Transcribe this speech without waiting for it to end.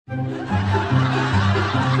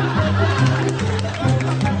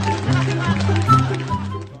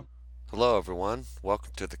Hello, everyone.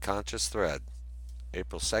 Welcome to The Conscious Thread,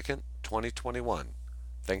 April 2nd, 2021.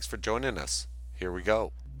 Thanks for joining us. Here we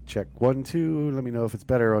go. Check 1, 2. Let me know if it's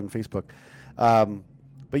better on Facebook.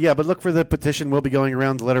 But look for the petition. We'll be going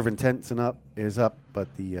around. The letter of intent is up,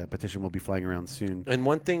 but the petition will be flying around soon. And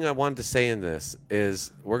one thing I wanted to say in this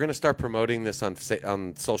is we're going to start promoting this on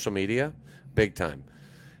social media big time.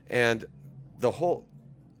 And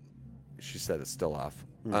she said it's still off.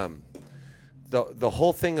 The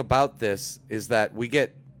whole thing about this is that we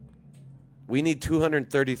need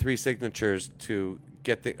 233 signatures to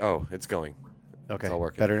get it's going. Okay. It's all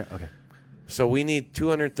working. Better. Okay. So we need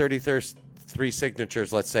 233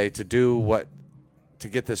 signatures, let's say, to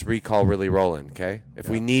get this recall really rolling, okay? If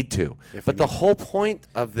we need to. But the whole point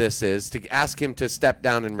of this is to ask him to step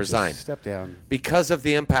down and resign. Step down. Because of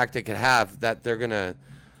the impact it could have, that they're going to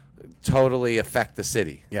totally affect the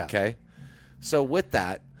city, okay? So with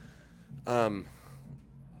that,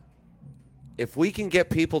 if we can get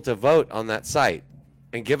people to vote on that site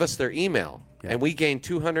and give us their email, and we gain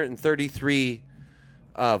 233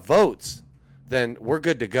 votes, then we're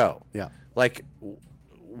good to go. Yeah. Like,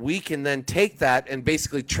 we can then take that and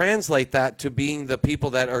basically translate that to being the people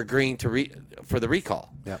that are agreeing for the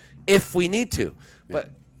recall, if we need to. But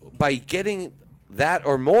by getting that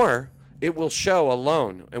or more, it will show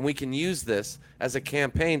alone, and we can use this as a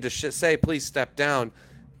campaign to say, please step down.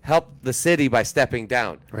 Help the city by stepping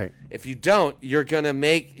down. Right. If you don't, you're gonna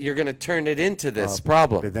turn it into this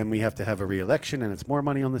problem. But then we have to have a re-election, and it's more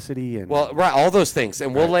money on the city. And all those things,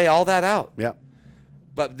 and we'll lay all that out. Yeah.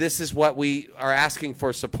 But this is what we are asking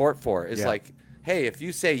for support for. Is like, hey, if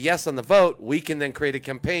you say yes on the vote, we can then create a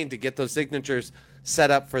campaign to get those signatures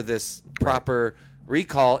set up for this proper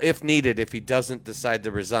recall if needed. If he doesn't decide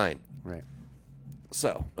to resign. Right.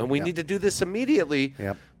 So, and we need to do this immediately.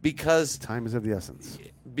 Yep. Because time is of the essence.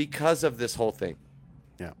 Because of this whole thing.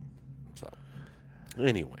 Yeah. So,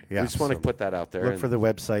 anyway, we just want to put that out there. Look for the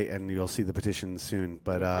website, and you'll see the petition soon.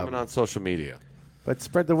 But coming on social media. But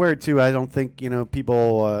spread the word too. I don't think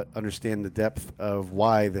people understand the depth of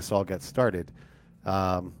why this all got started.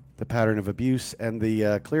 The pattern of abuse and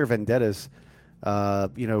the clear vendettas.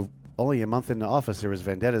 Only a month into office, there was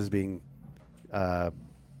vendettas being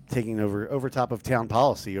taking over top of town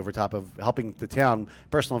policy, over top of helping the town.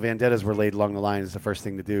 Personal vendettas were laid along the line as the first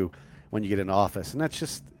thing to do when you get into office. And that's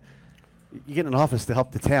just, you get in office to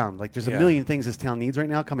help the town. Like, there's a million things this town needs right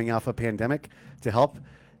now coming off a pandemic to help.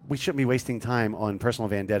 We shouldn't be wasting time on personal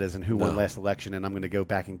vendettas and who won last election, and I'm going to go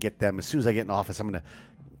back and get them. As soon as I get in office, I'm going to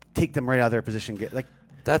take them right out of their position.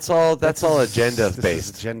 That's all agenda-based. This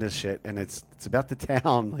is agenda shit, and it's about the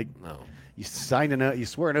town. You signed you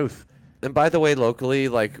swore an oath. And by the way, locally,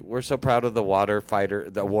 we're so proud of the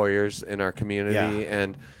the warriors in our community,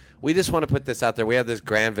 and we just want to put this out there. We have this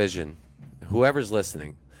grand vision, whoever's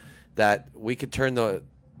listening, that we could turn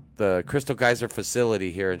the Crystal Geyser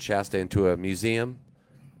facility here in Shasta into a museum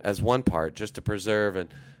as one part, just to preserve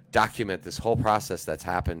and document this whole process that's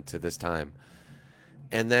happened to this time.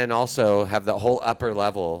 And then also have the whole upper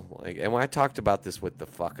level, and when I talked about this with the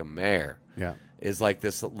fucking mayor, is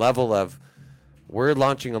this level of, we're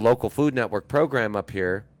launching a local food network program up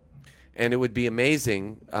here, and it would be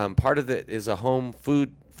amazing. Part of it is a home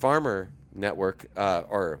food farmer network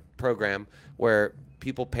or program where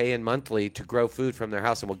people pay in monthly to grow food from their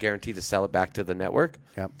house, and we'll guarantee to sell it back to the network.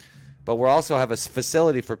 Yep. But we'll also have a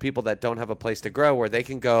facility for people that don't have a place to grow, where they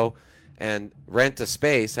can go and rent a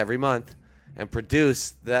space every month and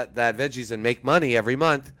produce that veggies and make money every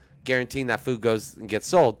month, guaranteeing that food goes and gets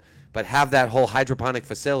sold. But have that whole hydroponic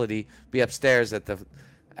facility be upstairs at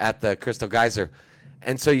the Crystal Geyser.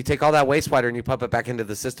 And so you take all that wastewater and you pump it back into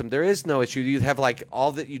the system. There is no issue. You have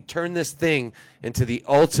you turn this thing into the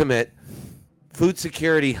ultimate food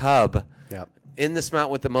security hub in this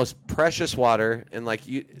mountain with the most precious water. And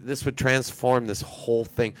this would transform this whole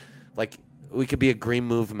thing. We could be a green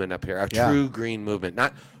movement up here, true green movement,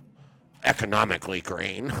 not economically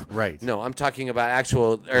green. Right. No, I'm talking about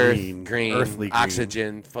actual green, earthly green.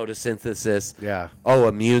 Oxygen, photosynthesis. Yeah. Oh,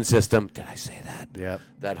 immune system. Did I say that? Yeah.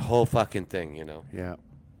 That whole fucking thing, Yeah.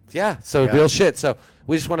 Yeah, so real shit. So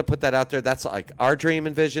we just want to put that out there. That's our dream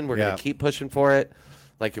and vision. We're going to keep pushing for it.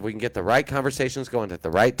 If we can get the right conversations going at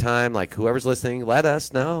the right time, whoever's listening, let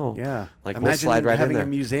us know. Yeah. We'll slide right in having there. a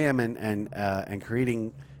museum and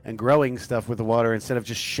creating and growing stuff with the water instead of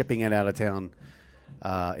just shipping it out of town.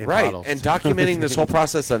 Bottles. And documenting this whole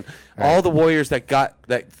process and all the warriors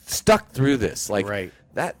that stuck through this.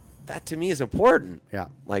 That that to me is important. Yeah.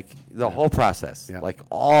 Like the whole process. Yeah. Like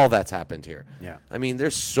all that's happened here. Yeah. I mean,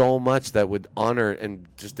 there's so much that would honor and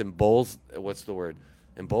just embolden or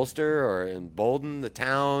embolden the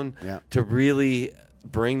town to really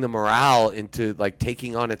bring the morale into like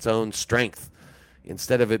taking on its own strength.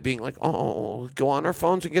 Instead of it being like, oh, go on our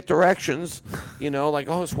phones and get directions, like,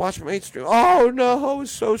 oh, let's watch Main Street. Oh, no, it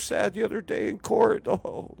was so sad the other day in court.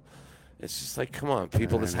 Oh, it's just like, come on,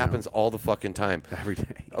 people, this happens all the fucking time. Every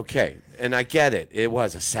day. Okay, and I get it. It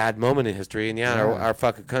was a sad moment in history, and our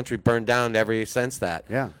fucking country burned down ever since that.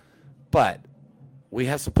 Yeah. But we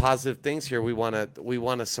have some positive things here we want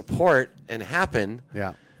to support and happen.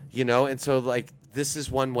 Yeah. And so, like, this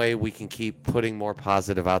is one way we can keep putting more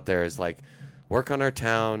positive out there is, like, work on our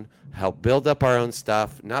town, help build up our own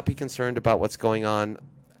stuff, not be concerned about what's going on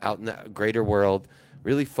out in the greater world,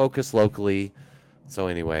 really focus locally. So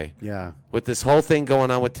anyway, with this whole thing going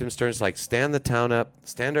on with Tim Stearns, like stand the town up,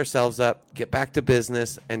 stand ourselves up, get back to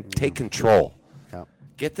business, and take control. Yeah.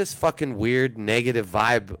 Get this fucking weird negative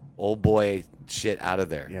vibe old boy shit out of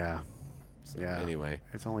there. Yeah. So anyway.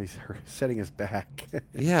 It's only setting us back.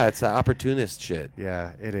 Yeah, it's an opportunist shit.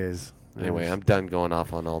 Yeah, it is. Anyway, I'm done going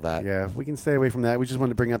off on all that. Yeah, we can stay away from that. We just wanted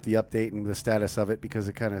to bring up the update and the status of it because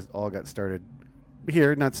it kind of all got started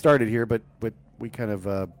here. Not started here, but we kind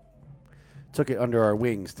of took it under our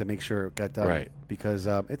wings to make sure it got done. Right. Because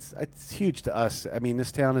it's huge to us. I mean,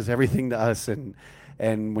 this town is everything to us.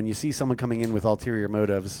 And when you see someone coming in with ulterior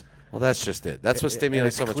motives. Well, that's just it. That's what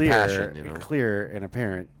stimulates so much passion. It's clear and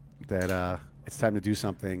apparent that it's time to do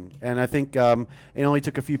something. And I think it only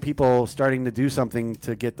took a few people starting to do something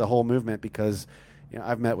to get the whole movement because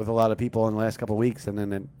I've met with a lot of people in the last couple of weeks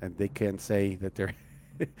and they can't say that they're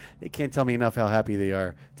they can't tell me enough how happy they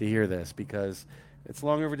are to hear this because it's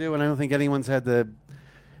long overdue and I don't think anyone's had the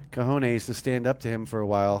cojones to stand up to him for a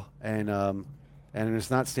while and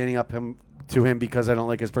it's not standing up to him because I don't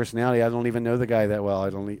like his personality. I don't even know the guy that well.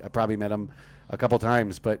 I probably met him a couple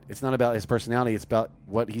times, but it's not about his personality. It's about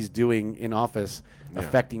what he's doing in office,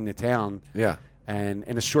 affecting the town. Yeah. And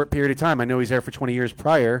in a short period of time, I know he's there for 20 years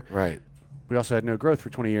prior. Right. We also had no growth for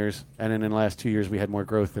 20 years. And then in the last 2 years, we had more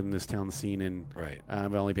growth in this town scene. And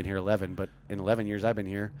I've only been here 11, but in 11 years I've been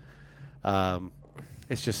here.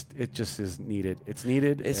 It just is needed. It's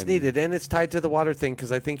needed. It's needed. And it's tied to the water thing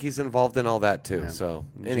because I think he's involved in all that too. So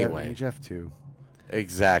anyway. Jeff too.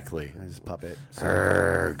 Exactly. His puppet. So,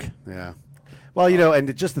 Erg. Yeah. Well,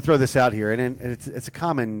 and just to throw this out here, and it's a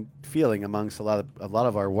common feeling amongst a lot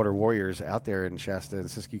of our water warriors out there in Shasta and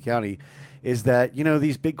Siskiyou County, is that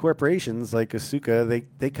these big corporations like Asuka,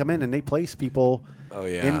 they come in and they place people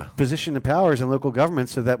in position of powers in local government,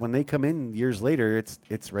 so that when they come in years later,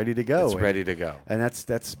 it's ready to go. It's ready to go, and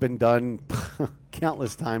that's been done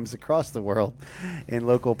countless times across the world in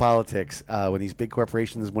local politics when these big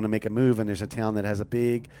corporations want to make a move, and there's a town that has a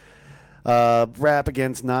big rap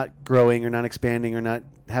against not growing or not expanding or not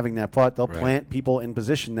having that pot, they'll plant people in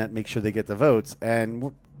position that make sure they get the votes. And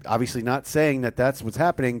we're obviously not saying that that's what's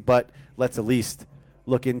happening, but let's at least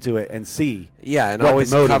look into it and see. Yeah, and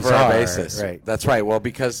always cover our basis. Right. That's right. Well,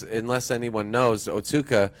 because unless anyone knows,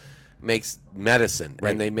 Otsuka makes medicine,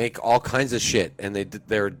 and they make all kinds of shit, and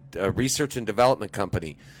they're a research and development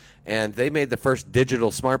company, and they made the first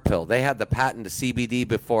digital smart pill. They had the patent to CBD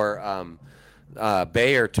before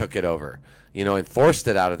Bayer took it over, and forced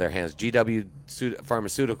it out of their hands. GW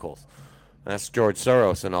Pharmaceuticals. That's George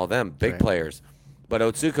Soros and all them big players. But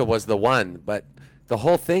Otsuka was the one. But the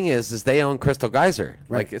whole thing is they own Crystal Geyser.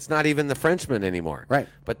 Right. Like, it's not even the Frenchman anymore. Right.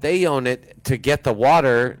 But they own it to get the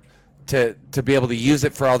water to be able to use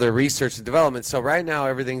it for all their research and development. So right now,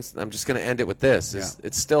 everything's, I'm just going to end it with this.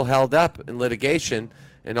 It's still held up in litigation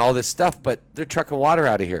and all this stuff, but they're trucking water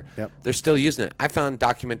out of here. Yep. They're still using it. I found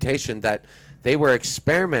documentation that they were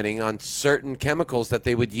experimenting on certain chemicals that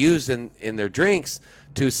they would use in their drinks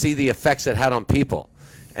to see the effects it had on people.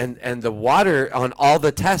 And the water on all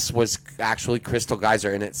the tests was actually Crystal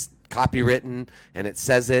Geyser, and it's copywritten, and it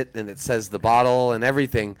says the bottle and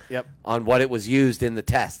everything on what it was used in the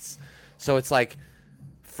tests. So it's like,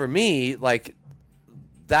 for me, like,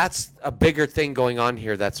 that's a bigger thing going on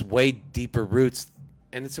here that's way deeper roots,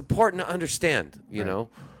 and it's important to understand, you know,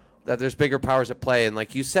 that there's bigger powers at play. And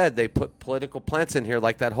like you said, they put political plants in here,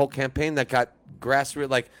 like that whole campaign that got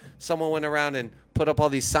grassroots, like someone went around and put up all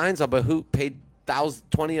these signs up, but who paid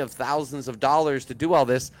 $20,000s of dollars to do all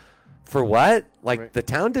this for what? Like, the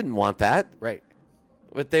town didn't want that. Right.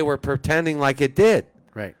 But they were pretending like it did.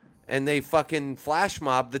 Right. And they fucking flash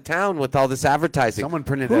mobbed the town with all this advertising. Someone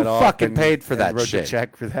printed Who that off. fucking paid for that wrote shit? The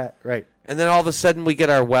check for that. Right. And then all of a sudden we get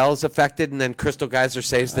our wells affected, and then Crystal Geyser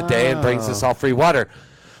saves the day and brings us all free water.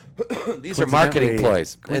 These are marketing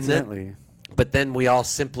ploys. Coincidentally. But then we all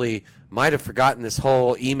simply might have forgotten this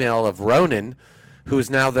whole email of Ronan, who is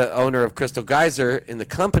now the owner of Crystal Geyser in the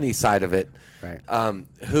company side of it, right.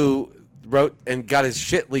 Who wrote and got his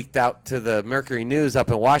shit leaked out to the Mercury News up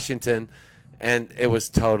in Washington, and it was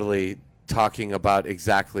totally talking about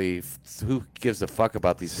exactly who gives a fuck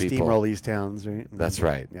about these people. Steamroll these towns, right? That's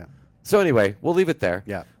right. Yeah. So anyway, we'll leave it there.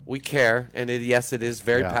 Yeah. We care, and yes, it is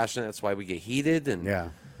very passionate. That's why we get heated. And yeah.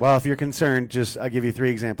 Well, if you're concerned, I'll give you 3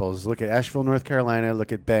 examples. Look at Asheville, North Carolina.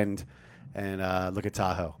 Look at Bend, and look at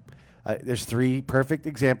Tahoe. There's 3 perfect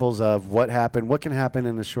examples of what happened, what can happen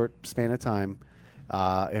in a short span of time.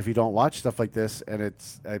 If you don't watch stuff like this, and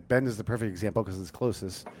it's Bend is the perfect example because it's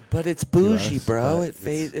closest. But it's bougie, bro.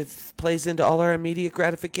 It plays into all our immediate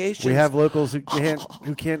gratifications. We have locals who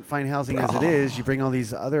can't find housing as it is. You bring all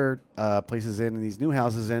these other places in and these new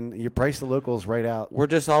houses in. You price the locals right out. We're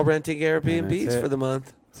just all renting Airbnbs for the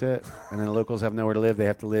month. That's it. And then the locals have nowhere to live. They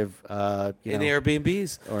have to live in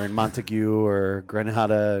Airbnbs or in Montague or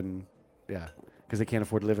Grenada, and because they can't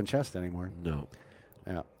afford to live in Chester anymore. No.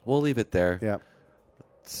 Yeah. We'll leave it there. Yeah.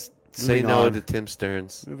 Say no to Tim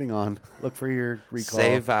Stearns. Moving on. Look for your recall.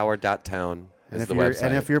 SaveOur.town is the website.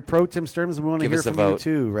 And if you're pro Tim Stearns, we want to hear from you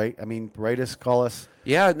too, right? I mean, write us, call us.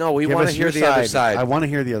 Yeah, no, we want to hear the other side. I want to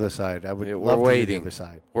hear the other side. I would love to hear the other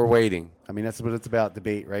side. We're waiting. I mean, that's what it's about,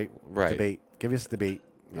 debate, right? Right. Debate. Give us debate.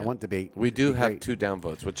 Yeah. I want debate. We do have 2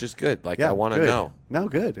 downvotes, which is good. I want to know. No,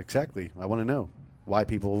 good. Exactly. I want to know why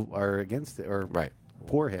people are against it or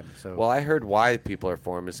for him. So. Well, I heard why people are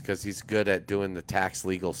for him is because he's good at doing the tax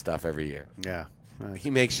legal stuff every year. Yeah. He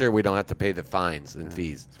makes sure we don't have to pay the fines and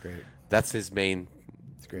fees. That's great. That's his main.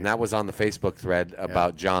 That's great. And that was on the Facebook thread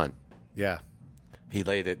about John. Yeah.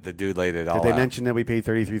 The dude laid it all out. Did they mention that we paid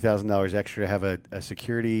 $33,000 extra to have a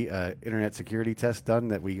security, internet security test done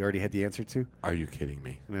that we already had the answer to? Are you kidding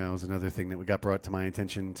me? No, it was another thing that got brought to my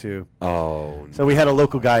attention too. Oh. So we had a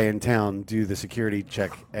local guy in town do the security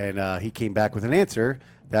check, and he came back with an answer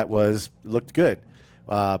that looked good.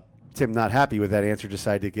 Tim, not happy with that answer,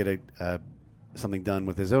 decided to get something done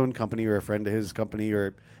with his own company or a friend of his company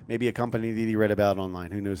or maybe a company that he read about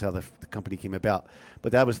online. Who knows how the company came about.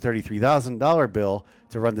 But that was $33,000 bill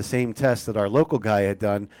to run the same test that our local guy had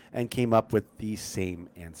done and came up with the same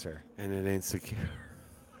answer. And it ain't secure.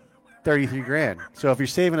 $33,000. So if you're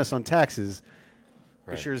saving us on taxes,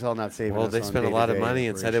 you're sure as hell not saving us on they spent a lot of money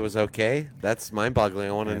and said it was okay. That's mind-boggling.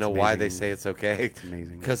 I want to know why they say it's okay. It's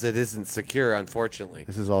amazing. Because it isn't secure, unfortunately.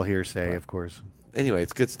 This is all hearsay, of course. Anyway,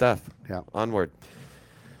 it's good stuff. Yeah. Onward.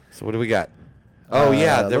 So what do we got? Oh,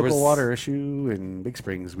 yeah. There local was water issue in Big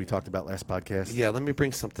Springs we talked about last podcast. Yeah, let me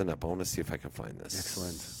bring something up. I want to see if I can find this.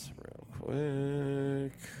 Excellent. Real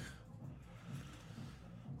quick.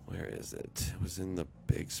 Where is it? It was in the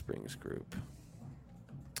Big Springs group.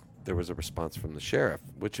 There was a response from the sheriff,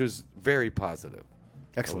 which was very positive.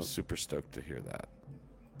 Excellent. I was super stoked to hear that.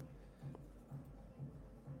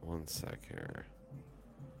 One sec here.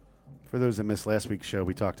 For those that missed last week's show,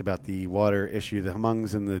 we talked about the water issue, the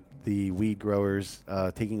humungs and the weed growers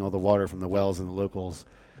taking all the water from the wells and the locals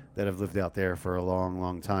that have lived out there for a long,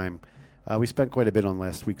 long time. We spent quite a bit on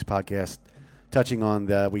last week's podcast touching on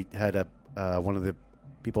that. We had one of the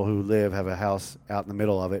people who have a house out in the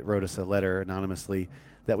middle of it, wrote us a letter anonymously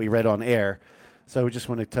that we read on air. So we just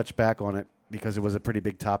want to touch back on it because it was a pretty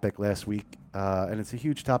big topic last week, and it's a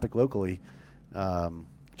huge topic locally.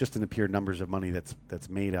 Just in the pure numbers of money that's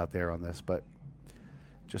made out there on this, but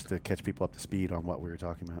just to catch people up to speed on what we were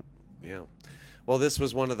talking about. Yeah. Well, this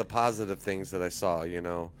was one of the positive things that I saw,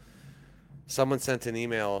 Someone sent an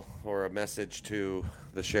email or a message to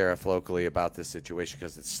the sheriff locally about this situation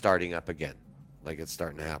because it's starting up again, like it's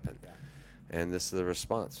starting to happen. And this is the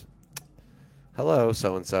response. Hello,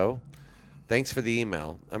 so-and-so. Thanks for the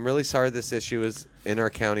email. I'm really sorry this issue in our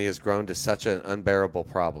county has grown to such an unbearable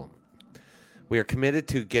problem. We are committed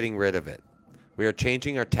to getting rid of it. We are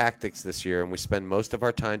changing our tactics this year, and we spend most of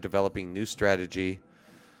our time developing new strategy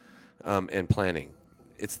and planning.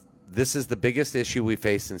 This is the biggest issue we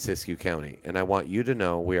face in Siskiyou County, and I want you to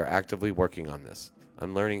know we are actively working on this.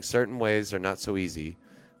 I'm learning certain ways are not so easy,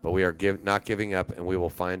 but we are not giving up, and we will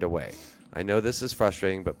find a way. I know this is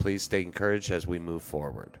frustrating, but please stay encouraged as we move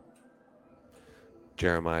forward.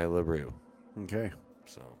 Jeremiah LaRue. Okay.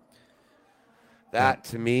 So that,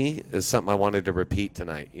 to me, is something I wanted to repeat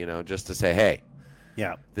tonight, just to say, hey,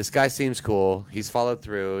 this guy seems cool. He's followed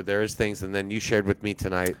through. There's things, and then you shared with me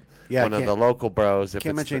tonight one of the local bros.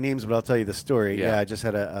 Can't mention any names, but I'll tell you the story. Yeah, I just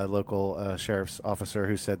had a local sheriff's officer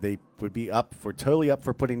who said they would be totally up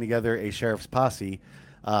for putting together a sheriff's posse,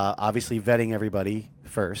 obviously vetting everybody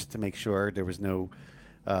first to make sure there was no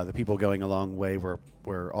the people going a long way were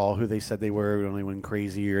all who they said they were, anyone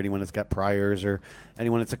crazy or anyone that's got priors or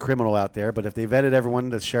anyone that's a criminal out there. But if they vetted everyone,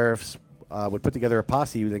 the sheriffs would put together a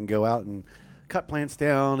posse who then go out and cut plants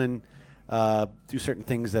down and do certain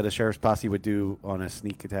things that a sheriff's posse would do on a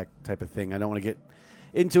sneak attack type of thing. I don't want to get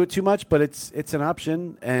into it too much, but it's an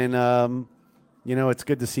option, and it's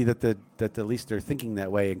good to see that at least they're thinking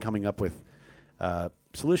that way and coming up with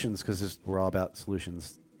solutions, because we're all about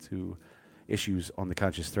solutions to issues on the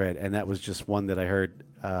conscious thread, and that was just one that I heard.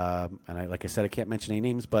 And like I said, I can't mention any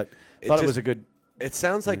names, but thought it was a good. It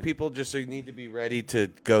sounds like people just need to be ready to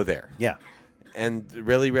go there. Yeah. And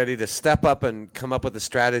really ready to step up and come up with a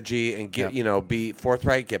strategy and get, be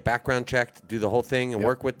forthright, get background checked, do the whole thing, and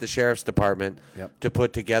work with the sheriff's department to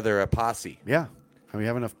put together a posse. Yeah. And we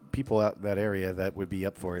have enough people out in that area that would be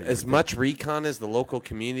up for it. As much recon as the local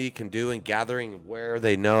community can do, and gathering where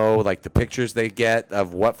they know, like the pictures they get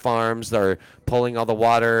of what farms are pulling all the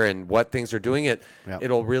water and what things are doing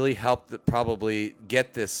it'll really help probably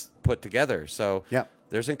get this put together. So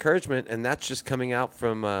there's encouragement, and that's just coming out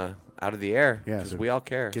from out of the air, because we all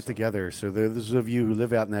care. Get together. So those of you who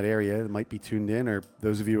live out in that area that might be tuned in, or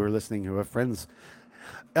those of you who are listening who have friends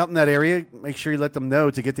out in that area, make sure you let them know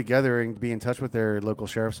to get together and be in touch with their local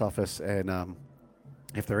sheriff's office, and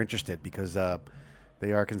if they're interested, because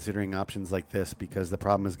they are considering options like this, because the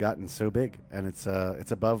problem has gotten so big, and it's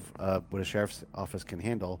above what a sheriff's office can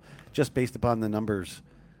handle, just based upon the numbers,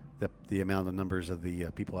 the amount of numbers of the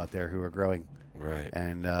people out there who are growing. Right.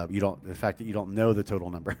 And the fact that you don't know the total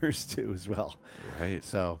numbers too as well. Right.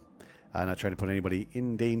 So I'm not trying to put anybody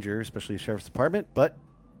in danger, especially the sheriff's department, but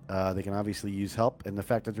they can obviously use help, and the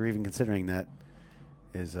fact that they're even considering that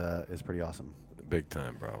is pretty awesome. Big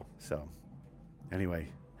time, bro. So anyway,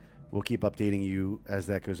 we'll keep updating you as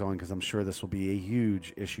that goes on, because I'm sure this will be a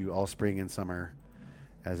huge issue all spring and summer,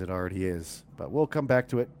 as it already is. But we'll come back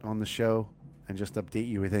to it on the show and just update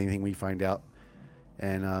you with anything we find out.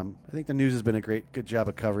 And I think the news has been a good job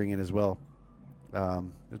of covering it as well.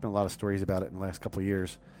 There's been a lot of stories about it in the last couple of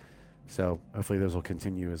years. So hopefully those will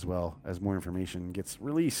continue as well as more information gets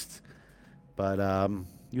released. But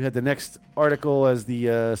you had the next article as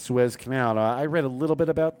the Suez Canal. I read a little bit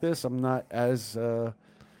about this. I'm not as I'm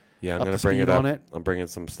going to bring it up. I'm bringing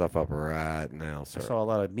some stuff up right now, sir. I saw a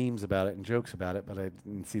lot of memes about it and jokes about it, but I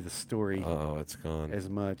didn't see the story it's gone. as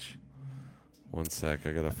much. One sec.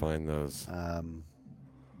 I got to find those. Damn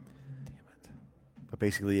it. But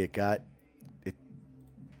basically it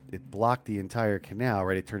blocked the entire canal,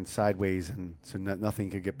 right? It turned sideways, and so nothing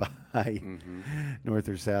could get by north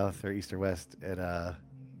or south or east or west. And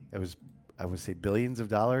it was, I would say, billions of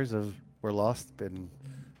dollars were lost, and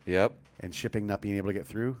shipping not being able to get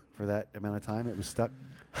through for that amount of time. It was stuck.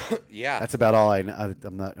 Yeah, that's about all I know.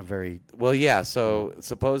 I'm not a very well. Yeah, so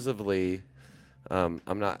supposedly, I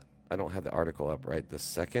don't have the article up right this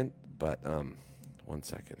second, but 1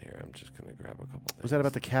 second here. I'm just gonna grab a couple things. Was that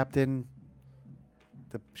about the captain?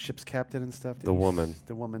 The ship's captain and stuff? The woman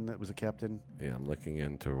that was a captain? Yeah, I'm looking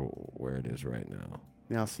into where it is right now.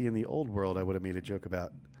 Now, see, in the old world, I would have made a joke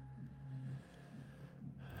about...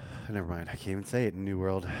 Never mind. I can't even say it in New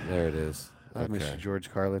World. There it is. I miss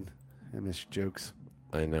George Carlin. I miss jokes.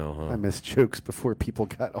 I know, huh? I miss jokes before people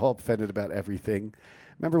got all offended about everything.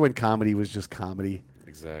 Remember when comedy was just comedy?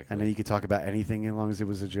 Exactly. And then you could talk about anything as long as it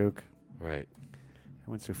was a joke? Right.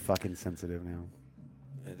 Everyone's so fucking sensitive now.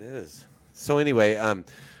 It is. So anyway,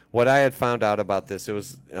 what I had found out about this, it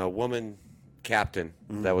was a woman captain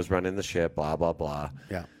that was running the ship, blah, blah, blah.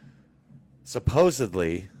 Yeah.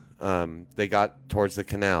 Supposedly, they got towards the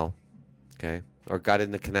canal, or got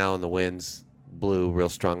in the canal, and the winds blew real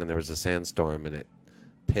strong, and there was a sandstorm, and it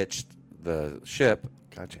pitched the ship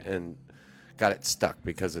and got it stuck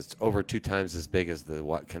because it's over 2 times as big as the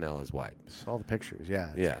canal is wide. Saw the pictures,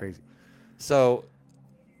 it's crazy. So...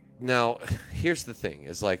 Now, here's the thing: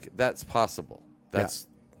 is like that's possible. That's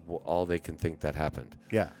all they can think that happened.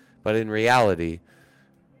 Yeah. But in reality,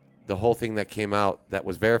 the whole thing that came out that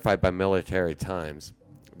was verified by Military Times.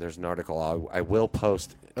 There's an article I will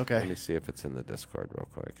post. Okay. Let me see if it's in the Discord real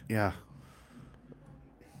quick. Yeah.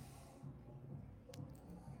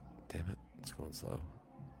 Damn it! It's going slow.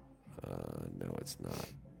 No, it's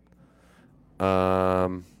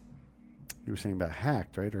not. You were saying about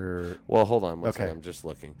hacked, right? Or well, hold on. One second. I'm just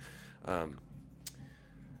looking.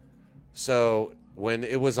 So when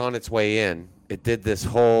it was on its way in, it did this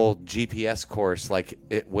whole GPS course, like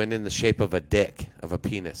it went in the shape of a dick, of a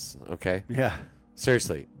penis. Okay. Yeah.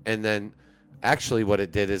 Seriously. And then, actually, what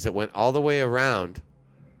it did is it went all the way around,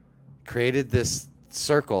 created this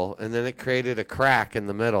circle, and then it created a crack in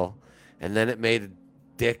the middle, and then it mid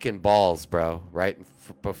dick and balls, bro, right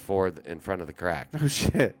in front of the crack. Oh,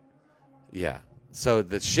 shit. Yeah. So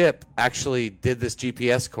the ship actually did this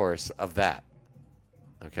GPS course of that.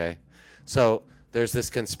 Okay. So there's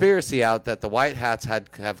this conspiracy out that the white hats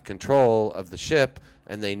have control of the ship,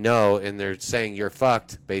 and they know, and they're saying you're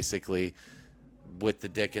fucked, basically, with the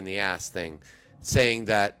dick in the ass thing, saying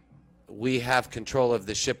that we have control of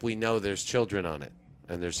the ship. We know there's children on it,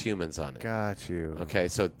 and there's humans on it. Got you. Okay,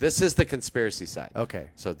 so this is the conspiracy side. Okay.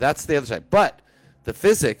 So that's the other side. But the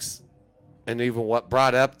physics, and even what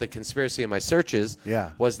brought up the conspiracy in my searches,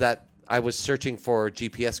 was that I was searching for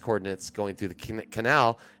GPS coordinates going through the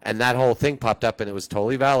canal, and that whole thing popped up, and it was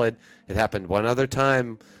totally valid. It happened one other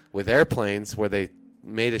time with airplanes where they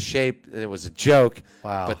made a shape, and it was a joke,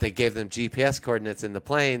 but they gave them GPS coordinates in the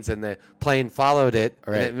planes, and the plane followed it,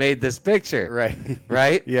 and it made this picture. Right.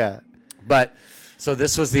 Right? Yeah. But, so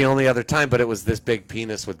this was the only other time, but it was this big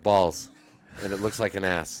penis with balls, and it looks like an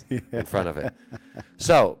ass in front of it.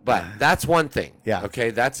 So, but that's one thing. Yeah. Okay,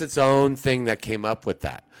 that's its own thing that came up with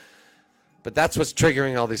that. But that's what's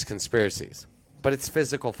triggering all these conspiracies. But it's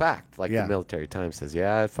physical fact. Like the Military Times says,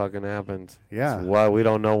 yeah, it fucking happened. Yeah. Well, we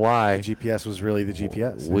don't know why. The GPS was really the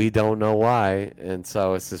GPS. We don't know why. And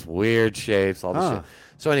so it's this weird shapes, all this shit.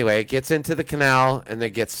 So anyway, it gets into the canal, and they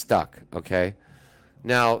get stuck, okay?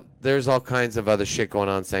 Now, there's all kinds of other shit going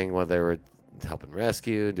on saying, well, they were helping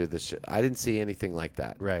rescue, do this shit. I didn't see anything like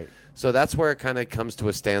that. Right. So that's where it kind of comes to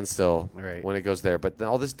a standstill when it goes there. But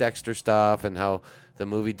all this Dexter stuff, and how the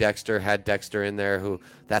movie Dexter had Dexter in there, who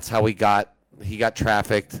that's how he got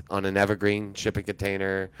trafficked on an Evergreen shipping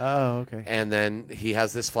container. Oh, okay. And then he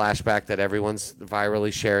has this flashback that everyone's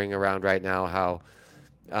virally sharing around right now, how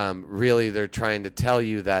really they're trying to tell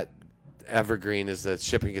you that Evergreen is the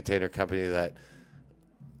shipping container company that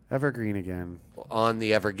Evergreen again. On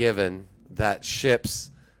the Ever Given that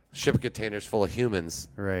shipping containers full of humans.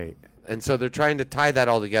 Right. And so they're trying to tie that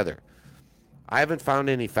all together. I haven't found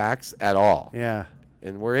any facts at all. Yeah.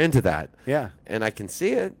 And we're into that. Yeah. And I can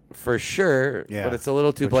see it for sure, yeah. but it's a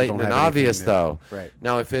little too blatant and obvious, though. Right.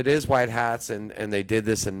 Now, if it is white hats and they did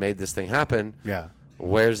this and made this thing happen,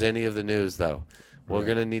 where's any of the news, though? We're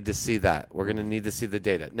going to need to see that. We're going to need to see the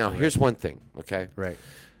data. Now, here's one thing, okay? Right.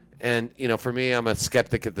 And, for me, I'm a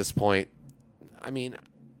skeptic at this point. I mean,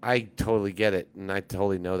 I totally get it, and I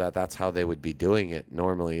totally know that that's how they would be doing it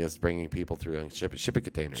normally, is bringing people through in shipping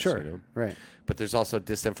containers. Sure, right. But there's also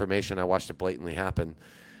disinformation. I watched it blatantly happen,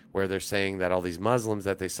 where they're saying that all these Muslims,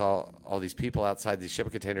 that they saw all these people outside these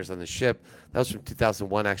shipping containers on the ship. That was from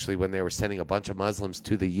 2001, actually, when they were sending a bunch of Muslims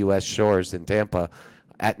to the U.S. shores in Tampa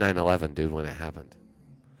at 9/11, dude, when it happened.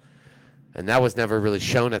 And that was never really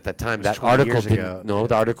shown at that time. That article didn't. No,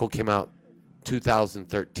 the article came out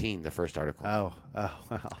 2013, the first article. Oh,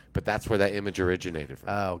 wow. But that's where that image originated from.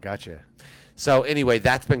 Oh, gotcha. So anyway,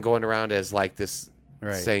 that's been going around as like this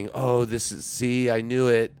saying, oh, this is, see, I knew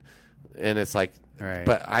it. And it's like,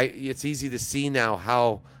 but it's easy to see now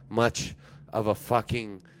how much of a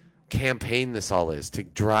fucking campaign this all is to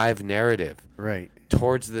drive narrative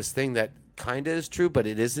towards this thing that kind of is true, but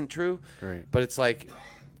it isn't true. Right. But it's like,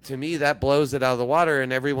 to me, that blows it out of the water,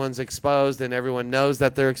 and everyone's exposed, and everyone knows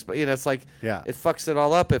that they're exposed. It's like, it fucks it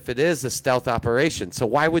all up if it is a stealth operation. So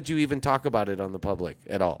why would you even talk about it on the public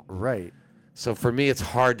at all? Right. So for me, it's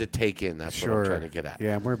hard to take in. That's what I'm trying to get at.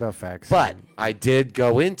 Yeah, I'm worried about facts. But I did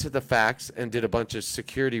go into the facts and did a bunch of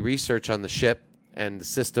security research on the ship and the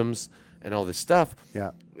systems and all this stuff.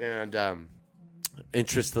 Yeah. And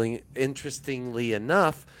interestingly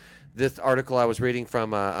enough, this article I was reading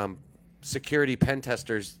from security pen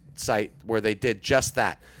testers site where they did just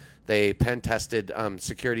that. They pen tested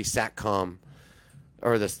security SATCOM,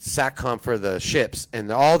 or the SATCOM for the ships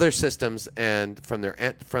and all their systems, and from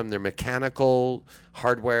their mechanical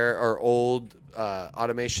hardware or old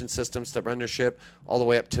automation systems to run their ship, all the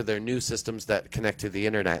way up to their new systems that connect to the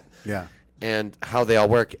internet. Yeah. And how they all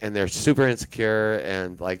work, and they're super insecure,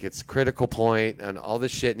 and like it's critical point and all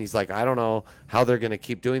this shit. And he's like, I don't know how they're going to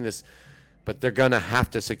keep doing this, but they're going to have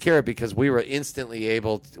to secure it, because we were instantly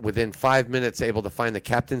able, within 5 minutes, able to find the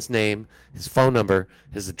captain's name, his phone number,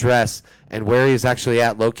 his address, and where he's actually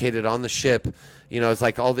located on the ship. It's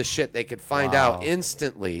like all this shit they could find out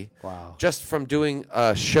instantly just from doing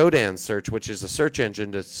a Shodan search, which is a search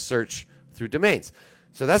engine to search through domains.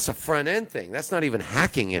 So that's a front end thing. That's not even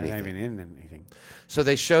hacking anything. Not even in anything. So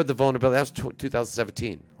they showed the vulnerability. That was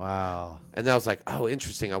 2017. Wow. And I was like, oh,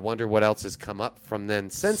 interesting. I wonder what else has come up from then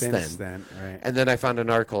since then. Right. And then I found an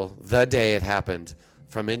article the day it happened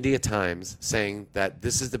from India Times saying that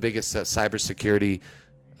this is the biggest cybersecurity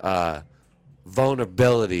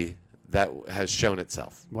vulnerability that has shown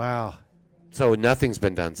itself. Wow. So nothing's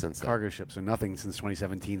been done since then. Cargo ships, so nothing since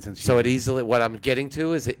 2017. So it easily, what I'm getting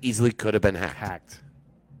to is it easily could have been hacked.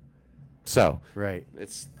 So Right.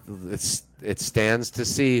 it stands to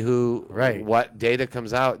see what data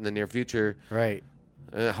comes out in the near future. Right.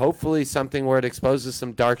 Hopefully something where it exposes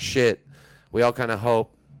some dark shit. We all kind of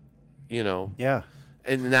hope, Yeah.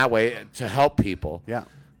 in that way to help people. Yeah.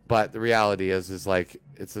 But the reality is like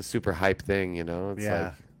it's a super hype thing, It's Yeah.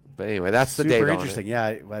 like, but anyway, that's the Super data. interesting.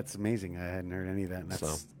 Yeah, that's amazing. I hadn't heard any of that. And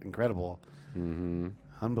that's incredible. Mm-hmm.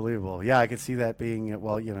 Unbelievable. Yeah, I could see that being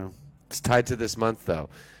It's tied to this month, though.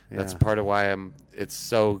 That's Yeah. part of why it's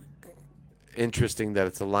so interesting that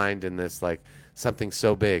it's aligned in this, like something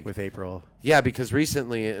so big with April. Yeah, because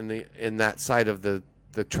recently in that side of the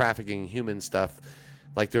trafficking human stuff,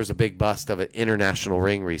 like there's a big bust of an international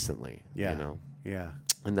ring recently. Yeah. Yeah.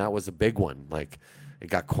 And that was a big one. Like it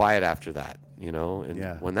got quiet after that,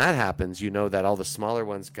 And when that happens, that all the smaller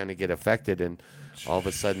ones kind of get affected, and all of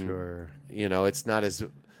a sudden, it's not as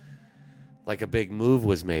like a big move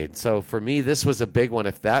was made. So for me, this was a big one.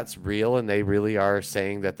 If that's real and they really are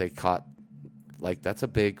saying that they caught, like that's a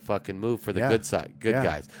big fucking move for the good side,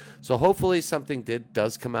 guys. So hopefully something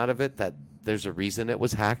does come out of it, that there's a reason it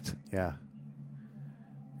was hacked. Yeah.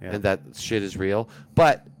 And that shit is real.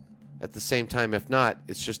 But at the same time, if not,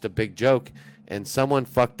 it's just a big joke. And someone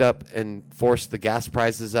fucked up and forced the gas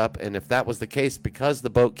prices up. And if that was the case, because the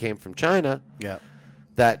boat came from China,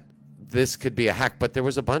 that this could be a hack. But there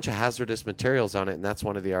was a bunch of hazardous materials on it, and that's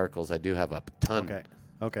one of the articles. I do have a ton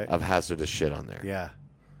of hazardous shit on there. Yeah.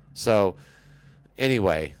 So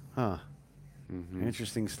anyway. Huh. Mm-hmm.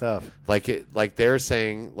 Interesting stuff. Like they're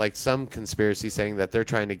saying, like some conspiracy saying that they're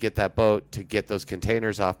trying to get that boat to get those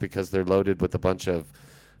containers off because they're loaded with a bunch of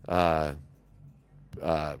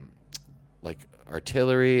like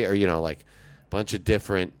artillery or like a bunch of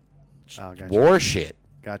different war shit.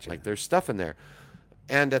 Gotcha. Like there's stuff in there.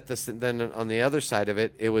 And then on the other side of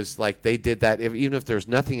it, it was like they did that. Even if there's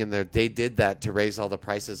nothing in there, they did that to raise all the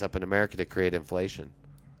prices up in America to create inflation.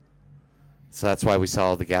 So that's why we saw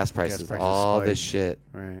all the gas prices all this shit.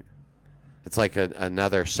 Right. It's like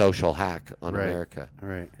another social hack on America.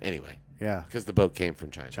 Right. Anyway. Yeah. Because the boat came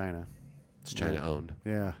from China. China. It's China owned.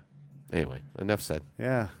 Yeah. Anyway, enough said.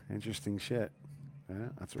 Yeah. Interesting shit. Yeah,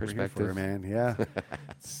 that's what Perspective. we're here for, man. Yeah.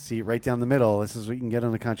 See, right down the middle. This is what you can get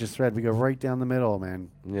on the conscious thread. We go right down the middle,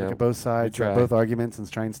 man. Yeah. Look at both sides, both arguments,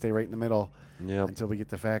 and try and stay right in the middle until we get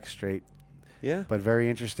the facts straight. Yeah. But very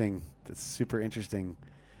interesting. That's super interesting.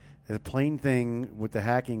 The plane thing with the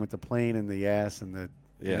hacking with the plane and the ass and the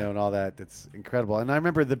and all that, that's incredible. And I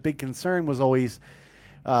remember the big concern was always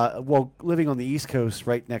living on the East Coast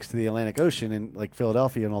right next to the Atlantic Ocean and like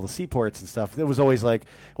Philadelphia and all the seaports and stuff, it was always like,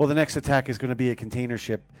 well, the next attack is going to be a container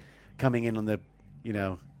ship coming in on the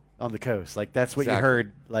on the coast. Like that's what you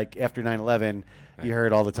heard like after 9/11, you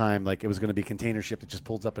heard all the time, like it was going to be a container ship that just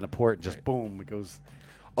pulls up in a port and just boom, it goes.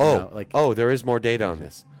 There is more data on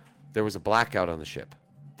this. There was a blackout on the ship.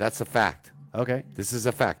 That's a fact. Okay. This is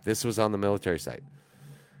a fact. This was on the military site.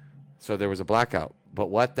 So there was a blackout. But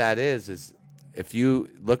what that is if you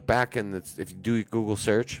look back and if you do a Google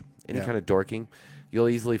search, any kind of dorking, you'll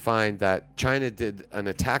easily find that China did an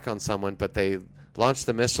attack on someone, but they launched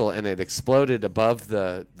the missile and it exploded above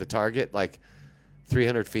the target, like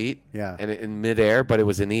 300 feet. Yeah. And in midair, but it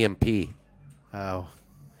was an EMP. Oh.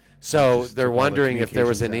 So they're wondering if there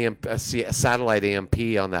was a satellite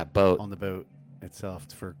EMP on that boat. On the boat itself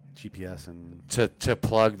for GPS and to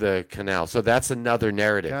plug the canal. So that's another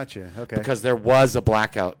narrative. Gotcha. Okay. Because there was a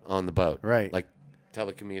blackout on the boat. Right. Like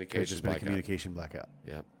telecommunications blackout. Communication blackout.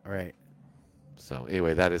 Yeah. All right. So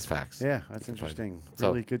anyway, that is facts. Yeah, that's interesting.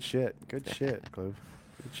 Really good shit. Good shit, Clove.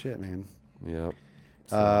 Good shit, man. Yep.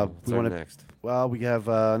 We want next. Well, we have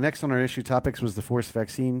next on our issue topics was the forced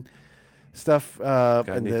vaccine stuff. Got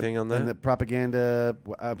anything on that? And the propaganda.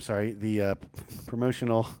 I'm sorry, the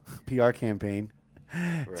promotional PR campaign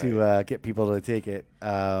to get people to take it.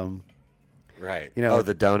 Right. You know,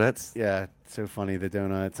 the donuts. Yeah, so funny, the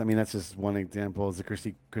donuts. I mean, that's just one example. Is the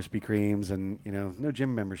Krispy Kremes and no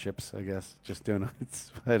gym memberships, I guess, just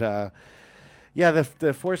donuts. But yeah,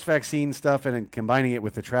 the forced vaccine stuff and then combining it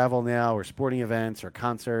with the travel now or sporting events or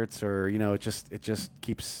concerts or it just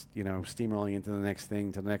keeps steamrolling into the next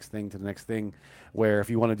thing to the next thing to the next thing. Where if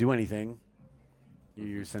you want to do anything,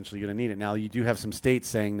 you're essentially going to need it. Now you do have some states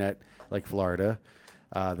saying that, like Florida,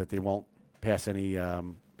 that they won't pass any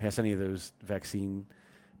of those vaccine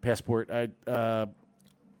passport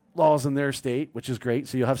laws in their state, which is great.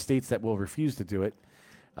 So you'll have states that will refuse to do it.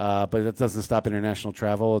 But that doesn't stop international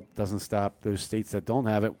travel. It doesn't stop those states that don't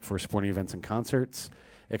have it for sporting events and concerts.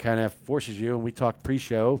 It kind of forces you, and we talked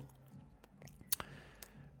pre-show,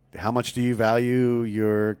 how much do you value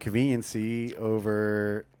your conveniency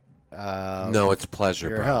over no, it's pleasure,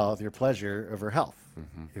 your bro. health, your pleasure over health?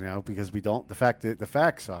 You know, because we don't. The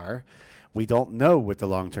facts are, we don't know what the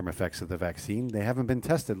long-term effects of the vaccine. They haven't been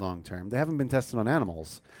tested long-term. They haven't been tested on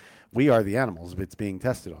animals. We are the animals it's being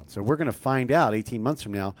tested on. So we're going to find out 18 months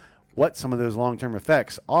from now what some of those long-term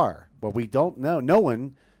effects are. But we don't know. No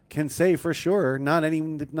one can say for sure. Not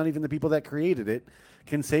even the people that created it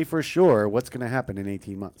can say for sure what's going to happen in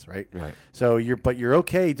 18 months, right? Right. So you're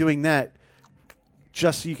okay doing that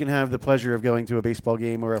just so you can have the pleasure of going to a baseball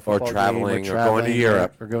game or a football traveling, game or going to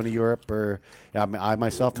Europe. or going to Europe or I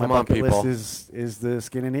myself, my bucket list is the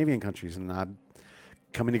Scandinavian countries, and I'm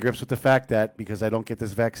coming to grips with the fact that because I don't get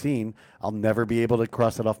this vaccine, I'll never be able to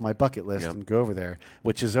cross it off my bucket list and go over there,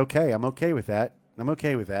 which is okay. I'm okay with that.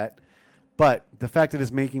 But the fact that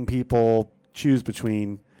it's making people choose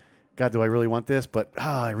between, God, do I really want this? But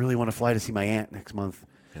I really want to fly to see my aunt next month.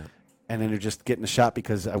 Yeah. And then they're just getting a shot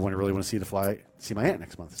because I really want to see my aunt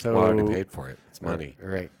next month. So I already paid for it. It's money.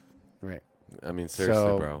 Right. I mean,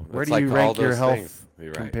 seriously, bro. Where do you rank your health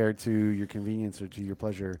compared to your convenience or to your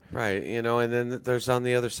pleasure? Right. You know, and then there's on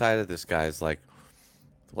the other side of this, guys, like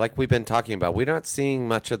we've been talking about, we're not seeing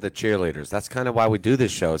much of the cheerleaders. That's kind of why we do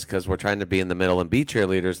this show, is because we're trying to be in the middle and be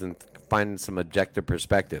cheerleaders and find some objective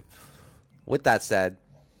perspective. With that said,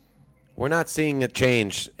 we're not seeing it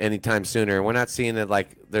change anytime sooner. We're not seeing it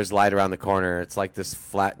like there's light around the corner. It's like this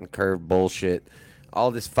flat and curved bullshit,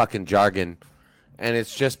 all this fucking jargon, and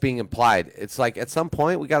it's just being implied. It's like at some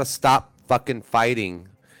point we got to stop fucking fighting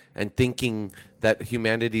and thinking that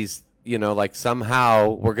humanity's, you know, like somehow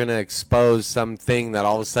we're going to expose something that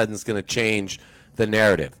all of a sudden is going to change the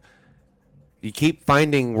narrative. You keep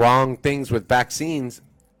finding wrong things with vaccines,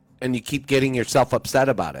 and you keep getting yourself upset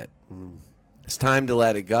about it. It's time to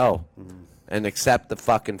let it go and accept the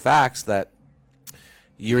fucking facts that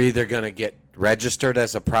you're either going to get registered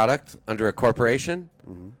as a product under a corporation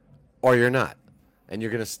or you're not. And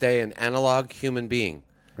you're going to stay an analog human being.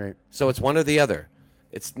 Right. So it's one or the other.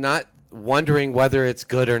 It's not wondering whether it's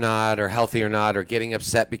good or not or healthy or not or getting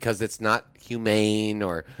upset because it's not humane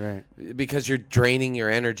or because you're draining your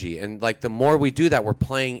energy. And like the more we do that, we're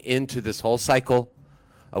playing into this whole cycle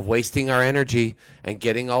of wasting our energy and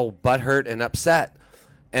getting all butthurt and upset.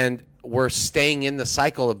 And we're staying in the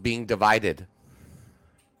cycle of being divided.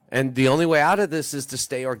 And the only way out of this is to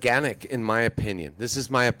stay organic, in my opinion. This is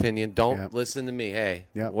my opinion. Don't listen to me. Hey,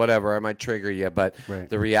 whatever, I might trigger you. But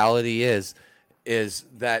the reality is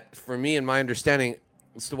that for me, in my understanding,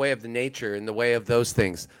 it's the way of the nature and the way of those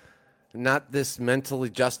things. Not this mentally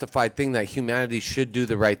justified thing that humanity should do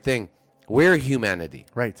the right thing. We're humanity.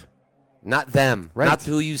 Right. Not them. Right. Not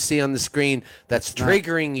who you see on the screen that's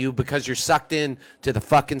triggering you because you're sucked in to the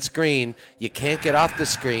fucking screen. You can't get off the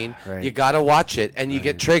screen. Right. You got to watch it, and you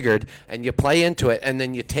get triggered, and you play into it, and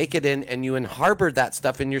then you take it in, and you harbor that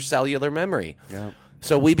stuff in your cellular memory. Yeah.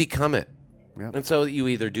 So we become it. Yep. And so you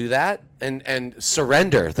either do that and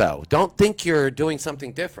surrender, though. Don't think you're doing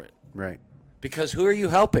something different. Right. Because who are you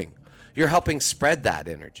helping? You're helping spread that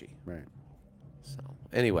energy. Right. So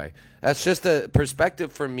anyway, that's just a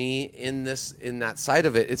perspective for me in that side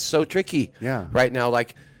of it. It's so tricky right now.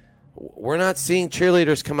 Like, we're not seeing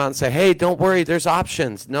cheerleaders come out and say, hey, don't worry, there's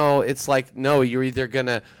options. No, it's like, no, you're either going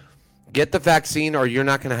to get the vaccine or you're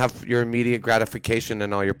not going to have your immediate gratification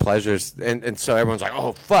and all your pleasures. And so everyone's like,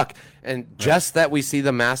 oh, fuck. And just that we see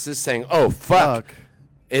the masses saying, oh, fuck.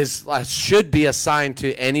 Should be a sign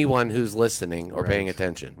to anyone who's listening or paying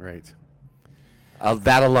attention. Right.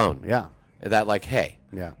 That alone. Yeah. That like, hey.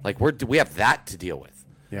 Yeah. Like we have that to deal with.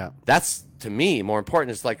 Yeah. That's, to me, more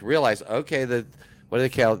important is like realize, okay, what do they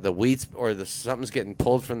call it? The weeds or something's getting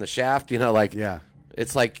pulled from the shaft, you know, like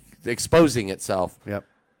it's like exposing itself. Yep.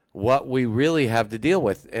 What we really have to deal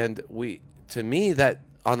with. And to me, that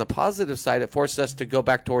on the positive side, it forces us to go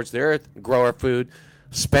back towards the earth, grow our food,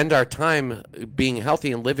 spend our time being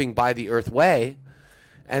healthy and living by the earth way,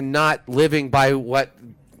 and not living by what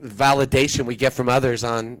validation we get from others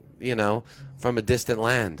on, you know, from a distant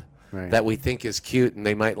land that we think is cute and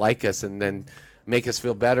they might like us and then make us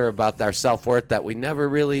feel better about our self-worth that we never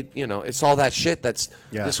really, you know, it's all that shit that's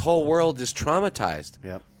this whole world is traumatized.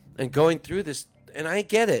 Yep. And going through this, and I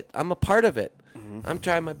get it. I'm a part of it. I'm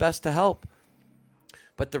trying my best to help.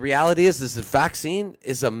 But the reality is the vaccine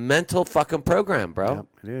is a mental fucking program, bro. Yep,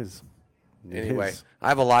 it is. Anyway, I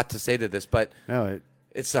have a lot to say to this, but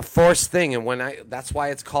it's a forced thing, and that's why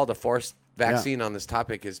it's called a forced vaccine on this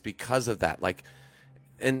topic is because of that. Like,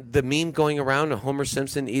 and the meme going around of Homer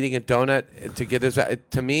Simpson eating a donut to get his,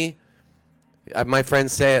 to me, My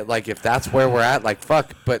friends say it like, if that's where we're at, like,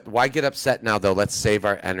 fuck. But why get upset now, though? Let's save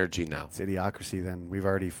our energy now. It's idiocracy then. We've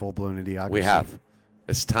already full-blown idiocracy. We have.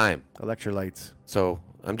 It's time. Electrolytes. So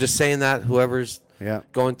I'm just saying that whoever's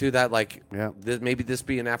going through that, like, maybe this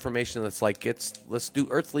be an affirmation that's like, let's do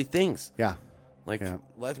earthly things. Yeah. Like,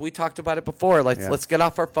 we talked about it before. Like, let's get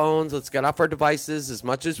off our phones. Let's get off our devices as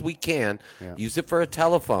much as we can. Yeah. Use it for a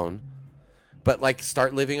telephone. But, like,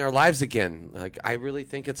 start living our lives again. Like, I really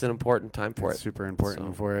think it's an important time for it. Super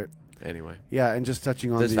important for it. Anyway. Yeah, and just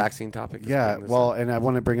touching on this vaccine topic. Yeah, well, and I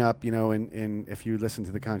want to bring up, in if you listen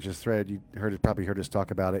to the Conscious Thread, you probably heard us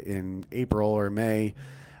talk about it in April or May,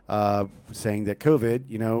 saying that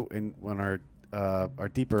COVID, when our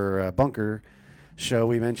deeper bunker show,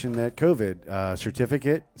 we mentioned that COVID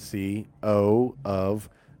certificate CO of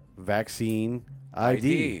vaccine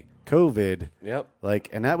ID. COVID. Yep.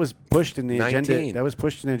 And that was pushed in the agenda. That was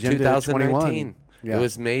pushed in Agenda 21. Yeah. It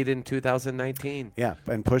was made in 2019. Yeah,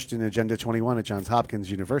 and pushed in Agenda 21 at Johns Hopkins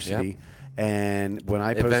University. Yep. And when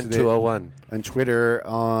I posted Event 201 on Twitter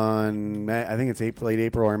on, I think it's late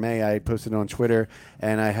April or May, I posted it on Twitter,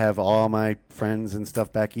 and I have all my friends and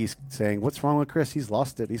stuff back east saying, "What's wrong with Chris? He's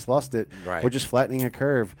lost it. He's lost it. Right. We're just flattening a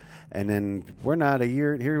curve." And then we're not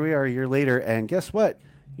here we are a year later, and guess what?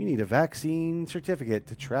 You need a vaccine certificate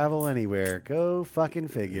to travel anywhere. Go fucking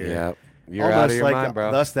figure. Yeah, you're almost out of your mind, bro.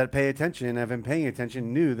 Us that pay attention and have been paying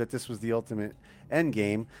attention knew that this was the ultimate end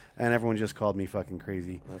game, and everyone just called me fucking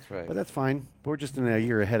crazy. That's right. But that's fine. We're just in a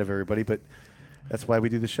year ahead of everybody, but that's why we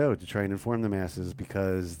do the show, to try and inform the masses,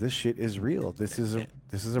 because this shit is real. This is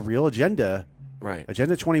a real agenda. Right.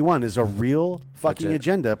 Agenda 21 is a real fucking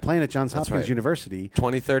agenda playing at Johns Hopkins University.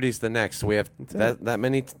 2030 is the next. We have that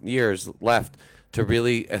many years left to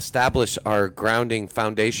really establish our grounding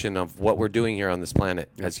foundation of what we're doing here on this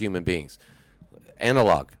planet as human beings.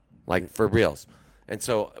 Analog, like for reals. And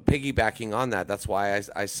so piggybacking on that, that's why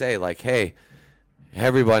I say, like, hey,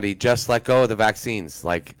 everybody, just let go of the vaccines.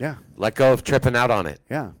 Like, let go of tripping out on it.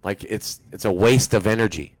 Yeah. Like, it's a waste of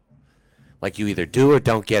energy. Like, you either do or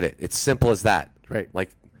don't get it. It's simple as that. Right. Like,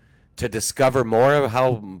 to discover more of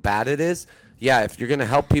how bad it is, if you're going to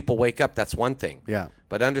help people wake up, that's one thing. Yeah.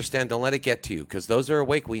 But understand, don't let it get to you, because those are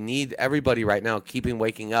awake. We need everybody right now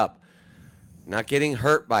waking up, not getting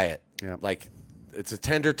hurt by it. Yeah. Like, it's a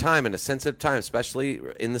tender time and a sensitive time, especially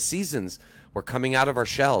in the seasons. We're coming out of our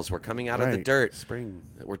shells. We're coming out of the dirt. Spring.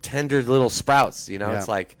 We're tender little sprouts. It's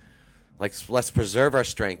like let's preserve our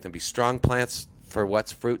strength and be strong plants for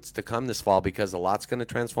what's fruits to come this fall, because a lot's going to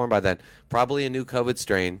transform by then. Probably a new COVID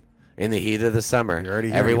strain in the heat of the summer.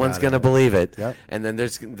 Everyone's going to believe it. Yep. And then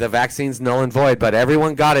there's the vaccine's null and void, but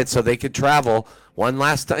everyone got it so they could travel one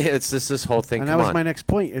last time. It's just this whole thing. And that was my next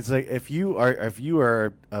point. It's like, if you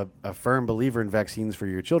are a firm believer in vaccines for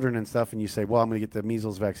your children and stuff, and you say, well, I'm going to get the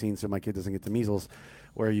measles vaccine so my kid doesn't get the measles,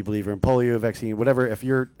 or you believe in polio vaccine, whatever, if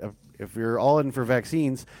you're all in for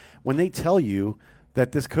vaccines, when they tell you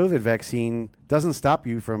that this COVID vaccine doesn't stop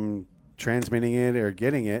you from transmitting it or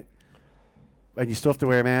getting it, and you still have to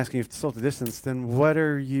wear a mask and you still have to distance, then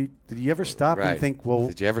did you ever stop and think, well,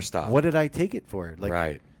 did you ever stop? What did I take it for?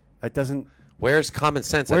 Like, that doesn't. Where's common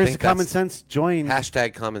sense? Where's common sense? Join.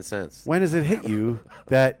 #, common sense. When does it hit you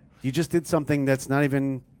that you just did something that's not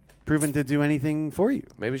even proven to do anything for you?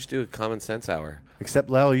 Maybe we should do a common sense hour. Except,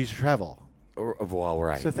 Lel, you should travel. Well,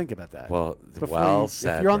 right. So think about that. Well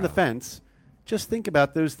said. If you're on the fence, just think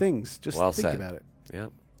about those things. Just think about it.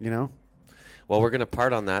 Yeah. Well, we're going to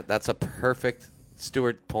part on that. That's a perfect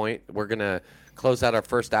Stuart point. We're going to close out our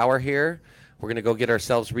first hour here. We're going to go get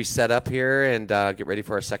ourselves reset up here and get ready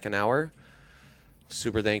for our second hour.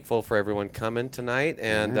 Super thankful for everyone coming tonight.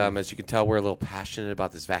 And as you can tell, we're a little passionate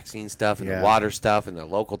about this vaccine stuff and the water stuff and the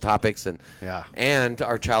local topics and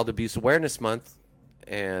our Child Abuse Awareness Month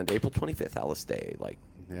and April 25th, Alice Day.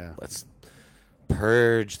 Let's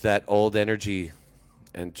purge that old energy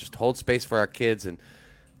and just hold space for our kids and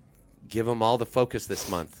give them all the focus this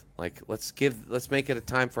month. Like, let's make it a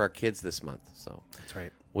time for our kids this month. So that's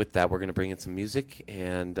right. With that, we're going to bring in some music,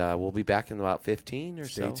 and we'll be back in about 15 or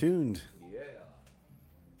so. Stay tuned.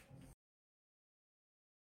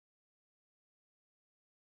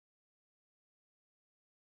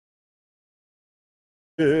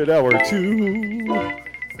 Yeah. Hour 2. I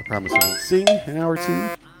promise I won't sing in hour 2.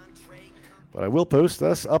 But I will post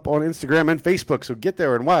us up on Instagram and Facebook, so get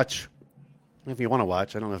there and watch. If you want to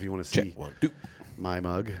watch, I don't know if you want to see my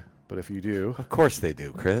mug, but if you do. Of course they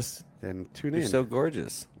do, Chris. Then tune in. You're so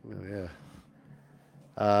gorgeous. Oh, yeah.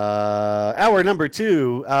 Hour number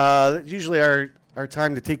 2. Usually our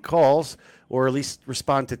time to take calls, or at least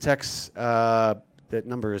respond to texts. That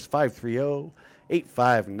number is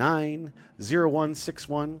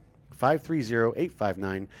 530-859-0161.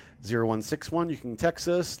 530-859-0161. You can text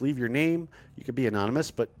us, leave your name. You could be anonymous,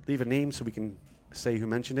 but leave a name so we can say who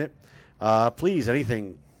mentioned it. Please,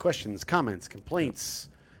 anything, questions, comments, complaints,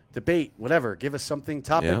 debate, whatever. Give us something,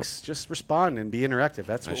 topics. Yep. Just respond and be interactive.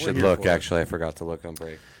 That's what we're here look, for. Actually. I forgot to look on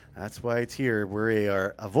break. That's why it's here.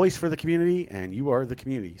 We're a voice for the community, and you are the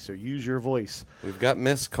community. So use your voice. We've got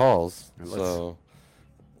missed calls. So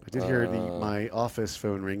I did hear my office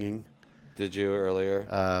phone ringing. Did you earlier?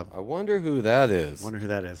 I wonder who that is.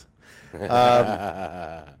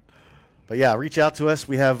 But yeah, reach out to us.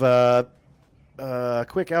 We have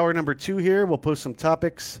quick hour number 2 here. We'll post some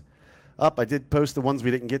topics up. I did post the ones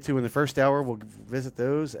we didn't get to in the first hour. We'll visit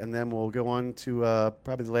those, and then we'll go on to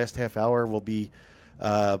probably the last half hour. Will be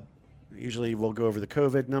usually we'll go over the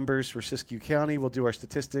COVID numbers for Siskiyou County. We'll do our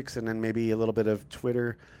statistics, and then maybe a little bit of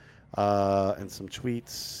Twitter and some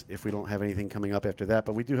tweets if we don't have anything coming up after that.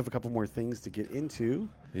 But we do have a couple more things to get into.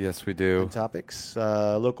 Yes, we do. Topics,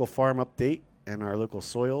 local farm update, and our local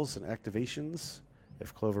soils and activations.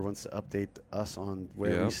 If Clover wants to update us on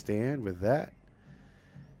where we stand with that.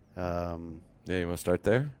 Yeah, you want to start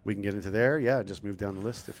there? We can get into there. Yeah, just move down the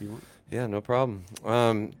list if you want. Yeah, no problem.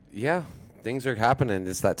 Yeah, things are happening.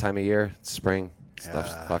 It's that time of year. It's spring.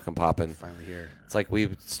 Stuff's fucking popping. Finally here. It's like we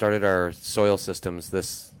started our soil systems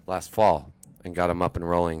this last fall and got them up and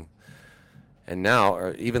rolling. And now,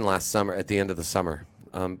 or even last summer, at the end of the summer,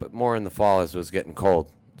 but more in the fall as it was getting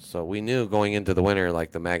cold. So we knew going into the winter,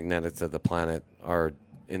 like the magnetics of the planet are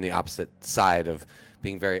in the opposite side of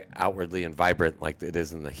being very outwardly and vibrant like it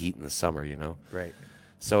is in the heat in the summer, you know? Right.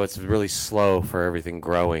 So it's really slow for everything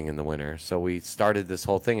growing in the winter. So we started this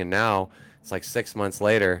whole thing, and now it's like 6 months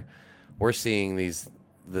later, we're seeing the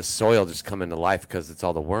soil just come into life because it's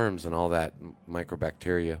all the worms and all that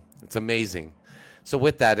microbacteria. It's amazing. So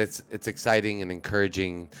with that, it's exciting and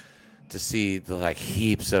encouraging to see the like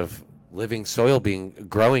heaps of living soil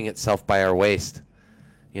growing itself by our waste,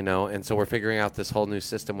 you know. And so we're figuring out this whole new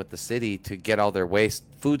system with the city to get all their waste,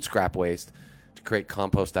 food scrap waste, to create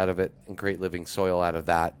compost out of it and create living soil out of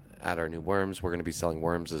that. Add our new worms. We're going to be selling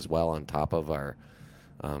worms as well on top of our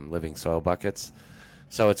living soil buckets.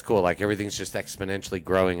 So it's cool. Like everything's just exponentially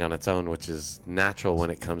growing on its own, which is natural when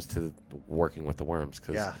it comes to working with the worms,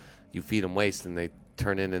 because you feed them waste and they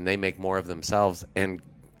turn in and they make more of themselves and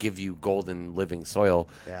give you golden living soil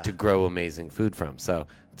to grow amazing food from. So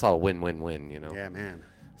it's all win-win-win, you know. Yeah, man.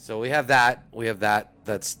 So we have that.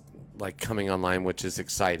 That's like coming online, which is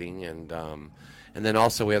exciting, and then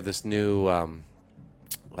also we have this new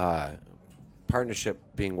partnership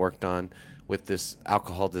being worked on with this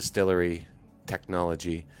alcohol distillery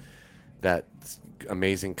technology. That's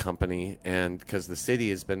amazing company, and because the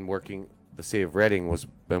city of Reading was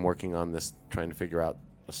been working on this, trying to figure out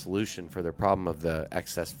a solution for their problem of the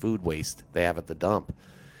excess food waste they have at the dump.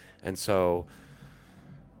 And so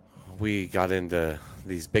we got into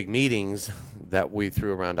these big meetings that we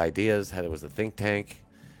threw around ideas. It was a think tank,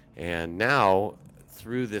 and now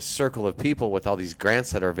through this circle of people with all these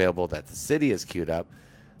grants that are available that the city has queued up,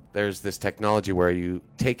 there's this technology where you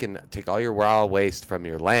take all your raw waste from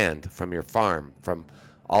your land, from your farm, from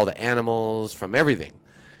all the animals, from everything,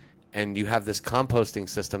 and you have this composting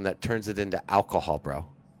system that turns it into alcohol, bro.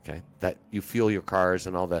 Okay, that you fuel your cars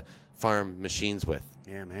and all the farm machines with.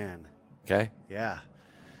 Yeah, man. Okay. Yeah.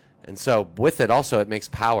 And so with it also, it makes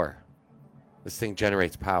power. This thing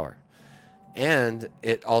generates power, and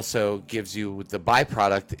it also gives you the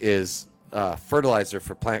byproduct is fertilizer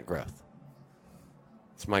for plant growth.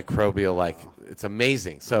 It's microbial, it's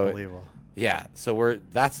amazing. So unbelievable. Yeah, so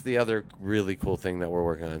that's the other really cool thing that we're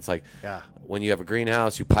working on. It's like when you have a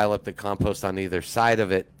greenhouse, you pile up the compost on either side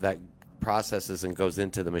of it that processes and goes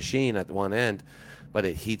into the machine at one end, but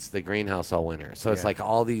it heats the greenhouse all winter. So it's like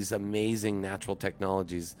all these amazing natural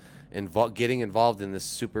technologies getting involved in this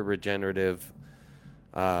super regenerative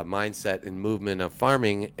mindset and movement of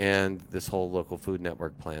farming and this whole local food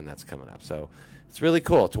network plan that's coming up. So it's really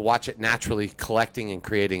cool to watch it naturally collecting and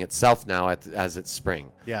creating itself now as it's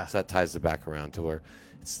spring. Yeah. So that ties it back around to where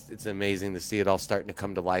it's amazing to see it all starting to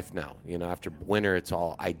come to life now. You know, after winter, it's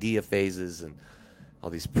all idea phases and all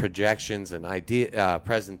these projections and idea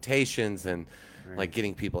presentations and like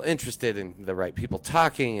getting people interested and the right people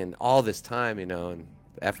talking and all this time, you know, and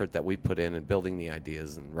the effort that we put in and building the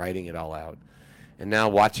ideas and writing it all out. And now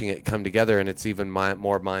watching it come together, and it's even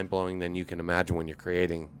more mind-blowing than you can imagine when you're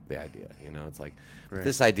creating the idea. You know, it's like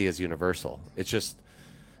this idea is universal. It's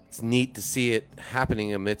neat to see it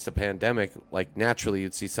happening amidst a pandemic. Like naturally,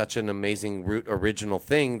 you'd see such an amazing original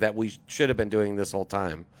thing that we should have been doing this whole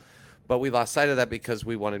time. But we lost sight of that because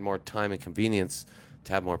we wanted more time and convenience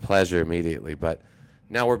to have more pleasure immediately. But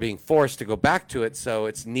Now we're being forced to go back to it. So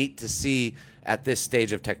it's neat to see at this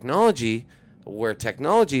stage of technology, where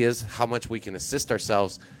technology is, how much we can assist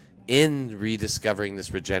ourselves in rediscovering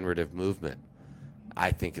this regenerative movement.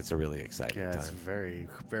 I think it's a really exciting time. It's very,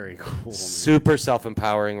 very cool. Super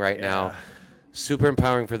self-empowering right now. Super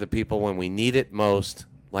empowering for the people when we need it most.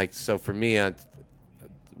 Like, so for me,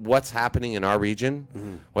 what's happening in our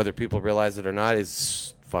region, whether people realize it or not,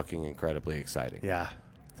 is fucking incredibly exciting. Yeah.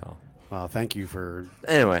 So. Well, thank you for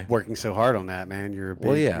working so hard on that, man. You're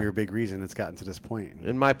a big reason it's gotten to this point.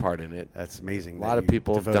 And my part in it. That's amazing. A lot of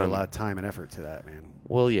people have devoted done a lot of time and effort to that, man.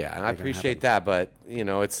 Well, yeah, and I appreciate that, but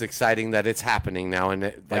it's exciting that it's happening now,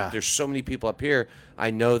 and there's so many people up here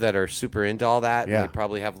I know that are super into all that. Yeah. And they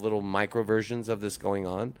probably have little micro versions of this going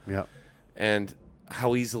on. Yeah. And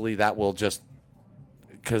how easily that will just,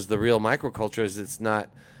 because the real microculture is, it's not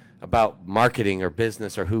about marketing or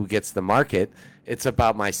business or who gets the market. It's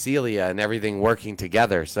about mycelia and everything working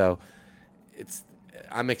together. So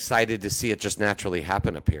I'm excited to see it just naturally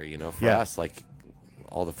happen up here, for us, like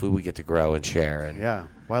all the food we get to grow and share. And well,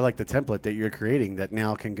 I like the template that you're creating that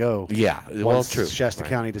now can go. Yeah, well, true. Shasta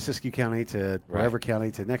County to Siskiyou County to whatever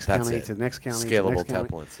county to next county to next county. Scalable to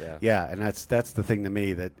next templates, county. Yeah, and that's the thing to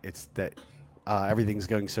me, that it's that everything's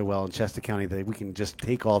going so well in Shasta County that we can just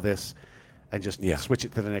take all this and just switch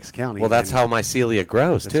it to the next county. Well, that's how mycelia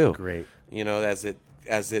grows too. Great.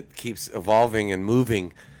 As it keeps evolving and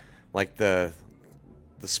moving, like the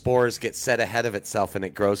spores get set ahead of itself and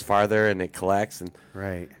it grows farther and it collects, and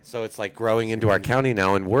so it's like growing into our county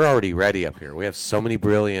now, and we're already ready up here. We have so many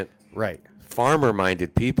brilliant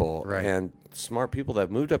farmer-minded people and smart people that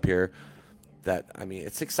have moved up here that, I mean,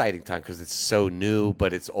 it's exciting time because it's so new,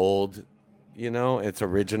 but it's old, it's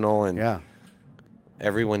original, and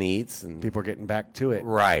everyone eats, and people are getting back to it.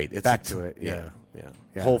 It's back to it. Yeah.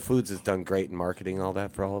 Whole Foods has done great in marketing all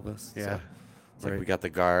that for all of us. Yeah. So it's like we got the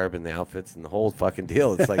garb and the outfits and the whole fucking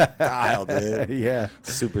deal. It's like style, dude.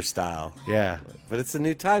 Super style. Yeah. But it's a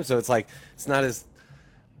new time, so it's like, it's not as,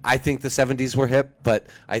 I think the 70s were hip, but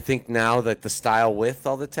I think now that the style with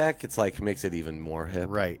all the tech, it's like makes it even more hip.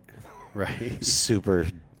 Right. Super.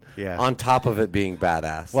 Yeah. On top of it being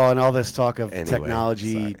badass. Well, and all this talk of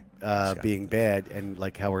technology being bad, and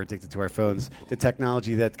like how we're addicted to our phones, the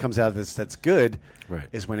technology that comes out of this that's good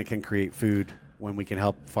is when it can create food, when we can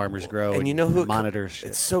help farmers grow and who monitor shit.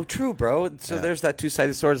 It's so true, bro. So there's that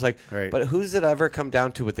two-sided sword. It's like, but who's it ever come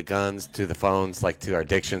down to with the guns, to the phones, like to our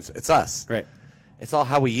addictions? It's us. Right. It's all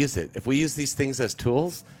how we use it. If we use these things as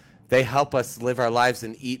tools, they help us live our lives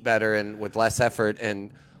and eat better and with less effort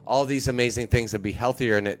and all these amazing things, and be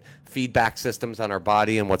healthier, and it feedback systems on our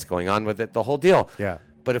body and what's going on with it, the whole deal. Yeah.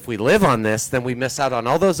 But if we live on this, then we miss out on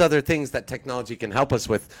all those other things that technology can help us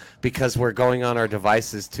with, because we're going on our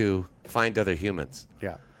devices to find other humans.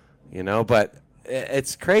 Yeah. But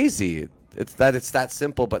it's crazy. It's that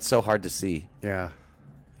simple, but so hard to see. Yeah.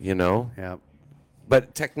 Yeah.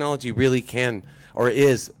 But technology really can, or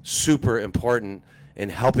is super important in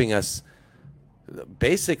helping us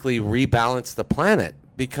basically rebalance the planet,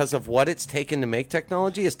 because of what it's taken to make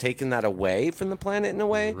technology has taken that away from the planet in a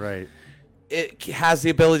way. Right. It has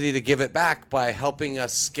the ability to give it back by helping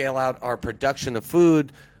us scale out our production of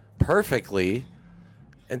food perfectly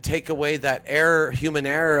and take away that human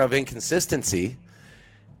error of inconsistency,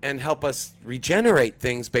 and help us regenerate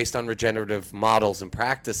things based on regenerative models and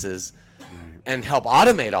practices, and help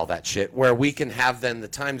automate all that shit, where we can have then the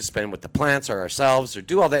time to spend with the plants or ourselves or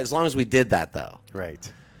do all that, as long as we did that, though.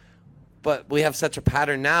 Right. But we have such a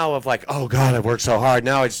pattern now of like, oh, God, I've worked so hard.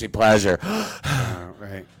 Now I just need pleasure.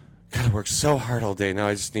 Right. God, I worked so hard all day. Now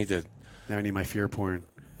I just need to. Now I need my fear porn.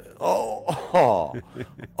 The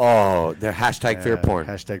hashtag fear porn.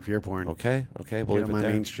 Hashtag fear porn. Okay. We'll get on my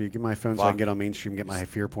mainstream. Get my phone so I can get on mainstream. Get my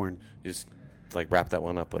fear porn. You just like wrap that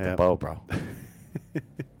one up with a bow, bro.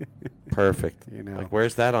 Perfect. Like,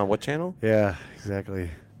 where's that on? What channel? Yeah,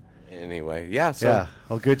 exactly. Anyway,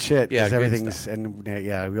 well, good shit. Yeah, everything's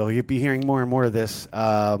we'll be hearing more and more of this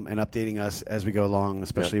and updating us as we go along,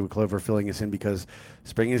 especially with Clover filling us in, because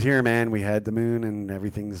spring is here, man. We had the moon and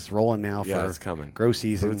everything's rolling now for it's coming. Grow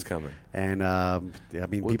season. It's coming. And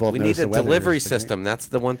people. We need a delivery system. That's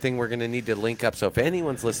the one thing we're going to need to link up. So if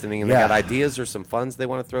anyone's listening and they got ideas or some funds they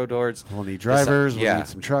want to throw towards, we'll need drivers. We'll need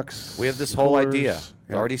some trucks. We have this whole idea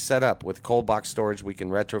already set up with cold box storage. We can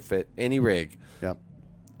retrofit any rig. Yep.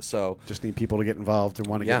 So just need people to get involved and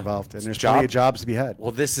want to get involved, and there's plenty of jobs to be had.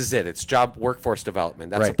 Well, this is it. It's workforce development.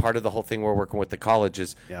 That's a part of the whole thing we're working with the college,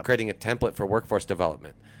 is creating a template for workforce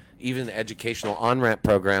development. Even the educational on-ramp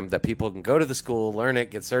program that people can go to the school, learn it,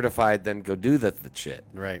 get certified, then go do the shit.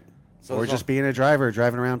 Right. So or just being a driver,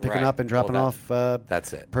 driving around, picking up and dropping off.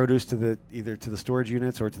 That's it. Produce to either to the storage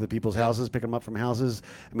units or to the people's houses, picking them up from houses.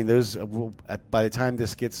 I mean, those by the time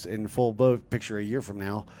this gets in full picture a year from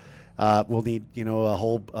now, we'll need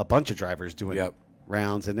a bunch of drivers doing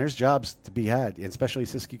rounds, and there's jobs to be had, especially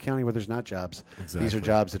Siskiyou County where there's not jobs. Exactly. These are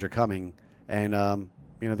jobs that are coming, and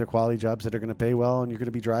they're quality jobs that are going to pay well, and you're going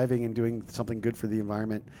to be driving and doing something good for the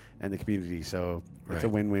environment and the community. So it's a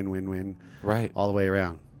win-win-win-win, all the way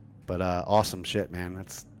around. But awesome shit, man.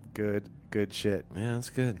 That's good shit. Yeah, that's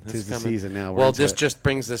good. It's the season now. Well, this just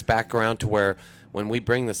brings this back around to where when we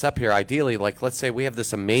bring this up here, ideally, like let's say we have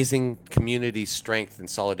this amazing community strength and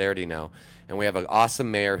solidarity now, and we have an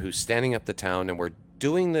awesome mayor who's standing up the town, and we're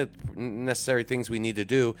doing the necessary things we need to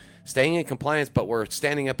do, staying in compliance, but we're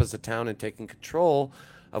standing up as a town and taking control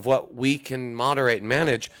of what we can moderate and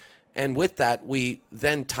manage. And with that, we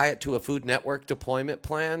then tie it to a food network deployment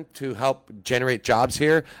plan to help generate jobs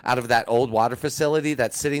here out of that old water facility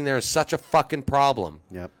that's sitting there is such a fucking problem.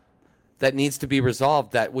 Yep. That needs to be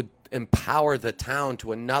resolved, that would empower the town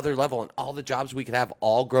to another level, and all the jobs we could have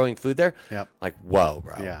all growing food there. Yep. Like, whoa,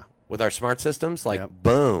 bro. Yeah. With our smart systems, like,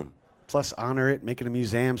 boom. Plus, honor it, make it a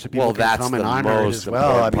museum so people can come and honor it as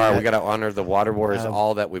well. We got to honor the water warriors,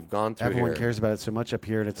 all that we've gone through. Everyone here. cares about it so much up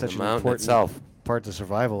here, and it's such an important part to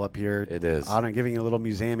survival up here. It is. Giving a little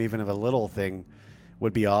museum, even of a little thing,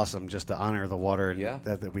 would be awesome just to honor the water and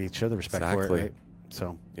that we show the respect for it. Right?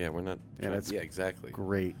 So we're not. Exactly.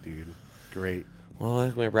 Great, dude. Great.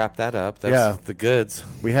 Well, we wrap that up. That's the goods.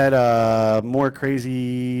 We had more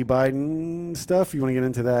crazy Biden stuff. You want to get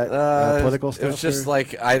into that political stuff? It was just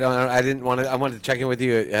like I wanted to check in with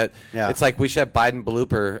you. It's like we should have Biden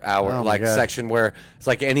blooper hour section where it's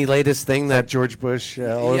like any latest thing that George Bush.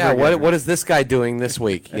 What is this guy doing this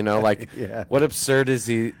week? What absurdities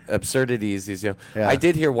he's I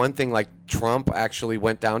did hear one thing, like Trump actually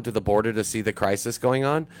went down to the border to see the crisis going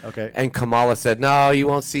on. Okay. And Kamala said, "No, you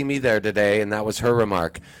won't see me there today," and that was her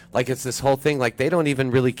remark. Like, it's this whole thing, like they don't even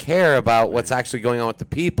really care about what's actually going on with the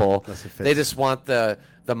people. They just want the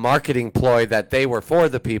marketing ploy that they were for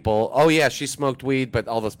the people. Oh yeah, she smoked weed, but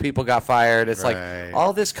all those people got fired. It's like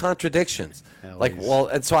all this contradictions.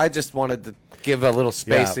 And so I just wanted to give a little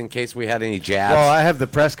space in case we had any jabs. Well, I have the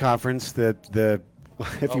press conference, the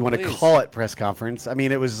if you want to call it press conference. I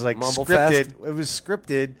mean, it was like scripted. It was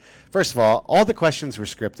scripted. First of all the questions were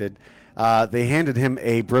scripted. They handed him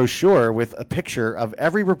a brochure with a picture of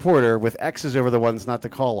every reporter with X's over the ones not to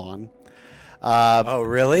call on. Oh,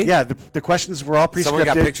 really? Yeah, the questions were all pre-scripted. Someone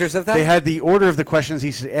got pictures of that? They had the order of the questions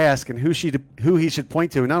he should ask and who he should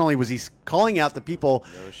point to. Not only was he calling out the people,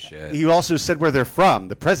 he also said where they're from.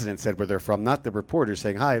 The president said where they're from, not the reporter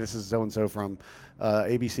saying, "Hi, this is so-and-so from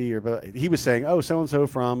ABC." He was saying, "Oh, so-and-so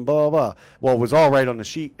from blah, blah, blah." Well, it was all right on the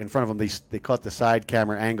sheet in front of them. They caught the side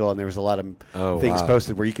camera angle, and there was a lot of things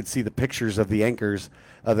posted where you could see the pictures of the anchors,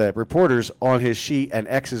 of the reporters on his sheet, and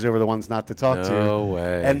X's over the ones not to talk to. No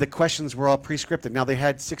way. And the questions were all pre-scripted. Now, they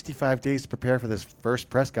had 65 days to prepare for this first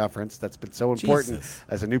press conference that's been so important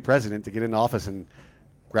as a new president to get into office and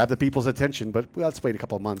grab the people's attention. But let's wait a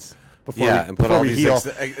couple of months before we heal.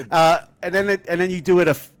 And then you do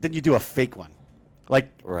a fake one.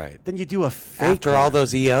 Then you do a fake after all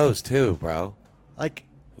those EOs too, bro.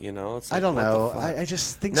 It's I don't know. I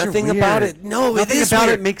just think nothing about it. No, nothing about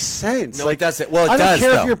it makes sense. No, it doesn't. Well, I don't care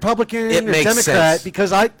though. if you're Republican or Democrat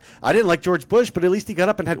because I didn't like George Bush, but at least he got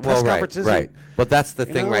up and had press conferences. Right. But that's the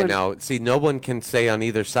thing right now. See, no one can say on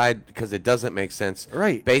either side because it doesn't make sense.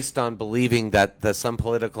 Right. Based on believing that some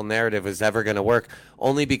political narrative is ever going to work,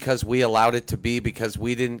 only because we allowed it to be, because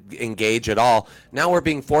we didn't engage at all. Now we're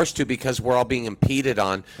being forced to because we're all being impeded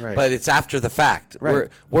on. Right. But it's after the fact. Right.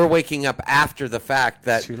 We're waking up after the fact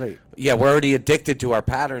that. It's too late. Yeah, we're already addicted to our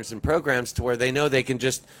patterns and programs to where they know they can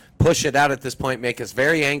just push it out at this point, make us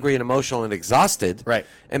very angry and emotional and exhausted. Right.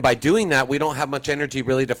 And by doing that, we don't have much energy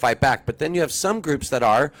really to fight back. But then you have some groups that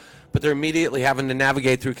are, but they're immediately having to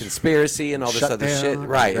navigate through conspiracy and all this other shit.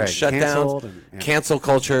 Right. And shutdowns, cancel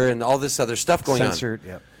culture, and all this other stuff going Censored, on.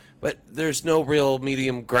 Yep. But there's no real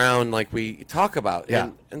medium ground like we talk about.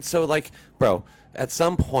 Yeah. And so, bro, at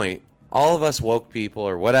some point, all of us woke people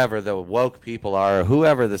or whatever the woke people are, or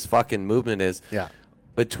whoever this fucking movement is,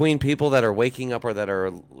 between people that are waking up or that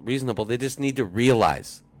are reasonable, they just need to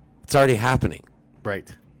realize it's already happening.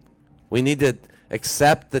 Right. We need to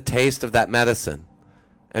accept the taste of that medicine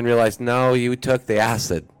and realize, no, you took the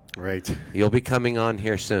acid. Right. You'll be coming on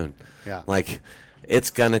here soon. Yeah. It's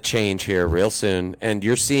going to change here real soon, and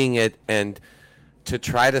you're seeing it, and to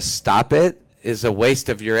try to stop it is a waste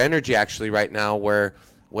of your energy actually right now, where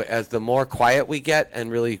as the more quiet we get and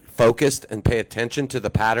really focused and pay attention to the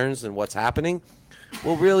patterns and what's happening,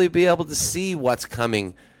 we'll really be able to see what's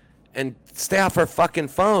coming and stay off our fucking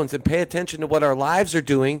phones and pay attention to what our lives are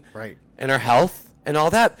doing, right, and our health and all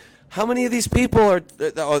that. How many of these people are?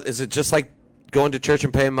 Is it just like going to church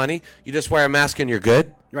and paying money? You just wear a mask and you're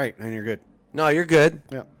good. Right, and you're good. No, you're good.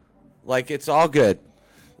 Yeah. Like, it's all good.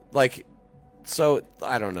 Like, so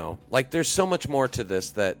I don't know. Like, there's so much more to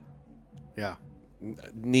this that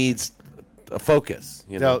needs a focus.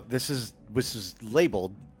 You know, this is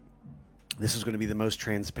labeled. This is going to be the most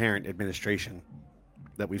transparent administration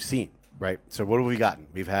that we've seen, right? So what have we gotten?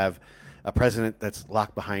 We have a president that's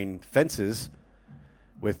locked behind fences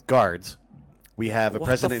with guards. We have a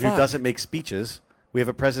president who doesn't make speeches. We have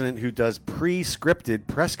a president who does pre-scripted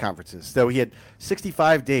press conferences. So he had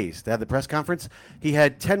 65 days to have the press conference. He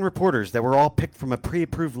had 10 reporters that were all picked from a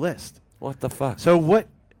pre-approved list. What the fuck?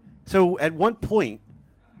 So at one point,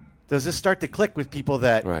 does this start to click with people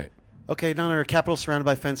that, okay, now our Capitol surrounded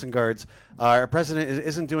by fence and guards. Our president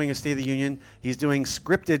isn't doing a State of the Union. He's doing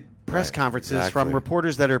scripted press conferences from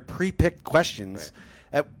reporters that are pre-picked questions.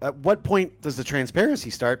 At what point does the transparency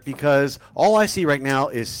start? Because all I see right now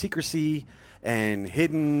is secrecy and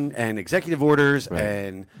hidden and executive orders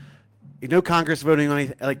and Congress voting on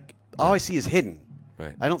anything. Like, all I see is hidden.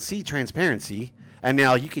 Right. I don't see transparency. And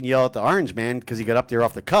now you can yell at the orange man because he got up there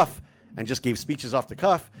off the cuff and just gave speeches off the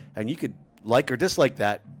cuff, and you could like or dislike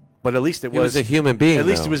that. But at least it was a human being. At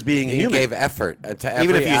least it was being human. He gave effort to every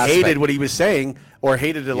Even if you aspect. hated what he was saying or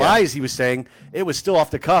hated the lies he was saying, it was still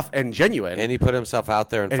off the cuff and genuine. And he put himself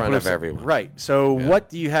out there in front of everyone. Right. So what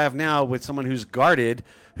do you have now with someone who's guarded,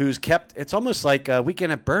 who's kept? It's almost like a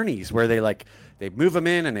Weekend at Bernie's, where they move him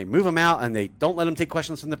in and they move him out, and they don't let him take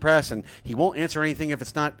questions from the press, and he won't answer anything if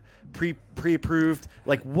it's not pre-approved.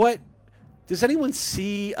 Like, what does anyone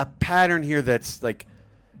see a pattern here that's like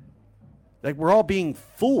we're all being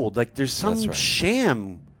fooled? Like, there's some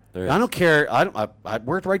sham. I don't care.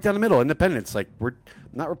 We're right down the middle. Independents. Like, we're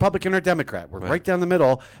not Republican or Democrat. We're right down the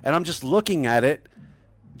middle, and I'm just looking at it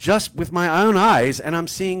just with my own eyes, and I'm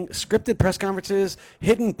seeing scripted press conferences,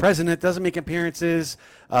 hidden president doesn't make appearances,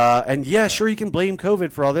 and sure, you can blame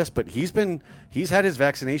COVID for all this, but he's had his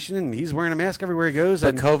vaccination and he's wearing a mask everywhere he goes.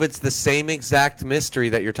 But COVID's the same exact mystery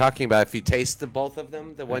that you're talking about. If you taste both of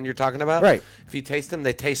them, the one you're talking about, right? If you taste them,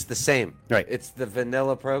 they taste the same, right? It's the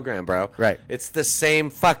vanilla program, bro. Right. It's the same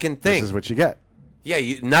fucking thing. This is what you get. Yeah,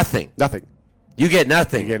 nothing. Nothing. You get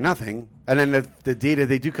nothing. You get nothing. And then the data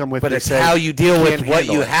they do come with, but it's how you deal with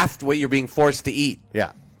what what you're being forced to eat.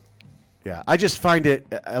 Yeah. I just find it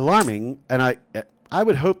alarming, and I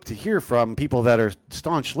would hope to hear from people that are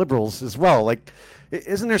staunch liberals as well. Like,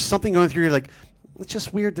 isn't there something going through? Like, it's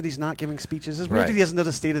just weird that he's not giving speeches. It's weird that he hasn't done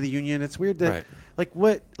a State of the Union. It's weird that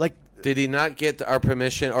did he not get our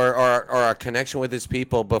permission or our connection with his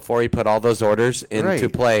people before he put all those orders into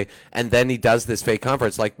play, and then he does this fake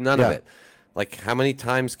conference? Like, none of it. Like, how many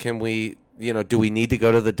times can we, do we need to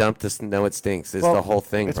go to the dump to know it stinks? Is the whole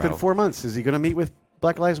thing, It's bro. been 4 months. Is he going to meet with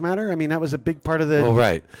Black Lives Matter? I mean, that was a big part of the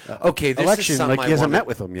okay, this election. Is something like, he hasn't met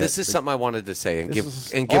with them yet. This is something I wanted to say and give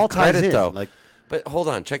all credit, though. Like, but hold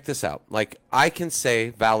on, check this out. Like, I can say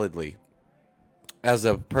validly, as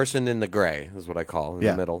a person in the gray, is what I call, in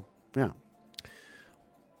the middle. Yeah.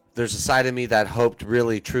 There's a side of me that hoped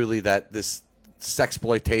really, truly that this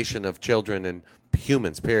sexploitation of children and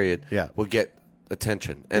humans, period, will get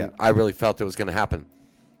attention. And I really felt it was going to happen.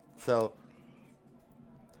 So,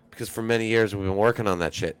 because for many years we've been working on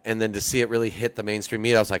that shit. And then to see it really hit the mainstream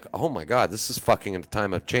media, I was like, oh my God, this is fucking a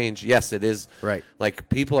time of change. Yes, it is. Right. Like,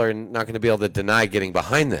 people are not going to be able to deny getting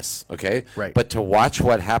behind this, okay? Right. But to watch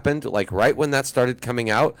what happened, like right when that started coming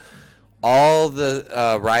out, all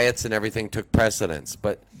the riots and everything took precedence.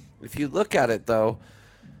 But if you look at it, though,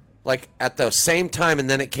 like at the same time, and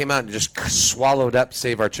then it came out and just swallowed up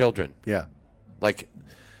Save Our Children. Yeah. Like,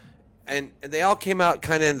 and they all came out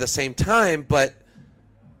kind of in the same time, but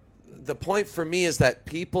the point for me is that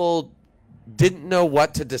people didn't know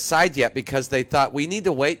what to decide yet because they thought we need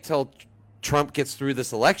to wait till Trump gets through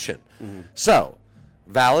this election. Mm-hmm. So,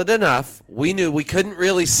 valid enough, we knew we couldn't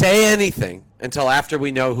really say anything until after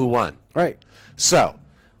we know who won. Right. So,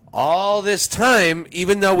 all this time,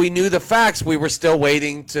 even though we knew the facts, we were still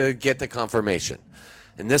waiting to get the confirmation.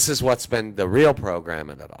 And this is what's been the real program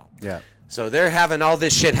in it all. Yeah. So they're having all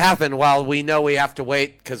this shit happen while we know we have to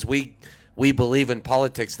wait because we believe in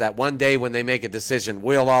politics that one day when they make a decision,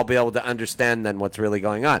 we'll all be able to understand then what's really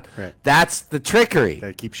going on. Right. That's the trickery.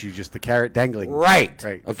 That keeps you just the carrot dangling. Right.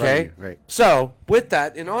 Right. Okay. Right. So with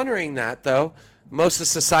that, in honoring that, though, most of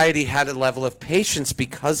society had a level of patience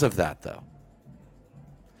because of that, though.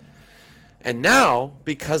 And now,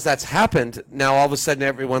 because that's happened, now all of a sudden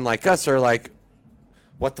everyone like us are like,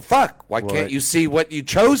 what the fuck? Why can't you see what you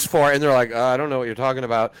chose for? And they're like, I don't know what you're talking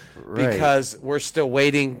about, because we're still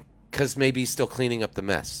waiting, because maybe he's still cleaning up the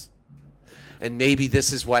mess. And maybe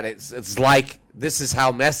this is what it's like. This is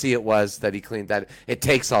how messy it was that he cleaned that. It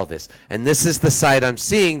takes all this. And this is the side I'm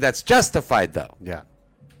seeing that's justified, though. Yeah.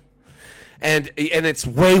 And it's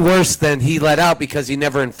way worse than he let out, because he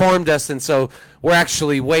never informed us. And so we're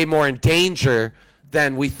actually way more in danger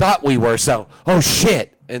than we thought we were. So, oh,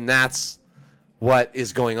 shit. And that's what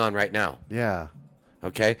is going on right now. Yeah.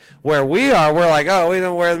 Okay? Where we are, we're like, oh, we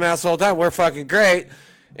don't wear the mask all the time. We're fucking great.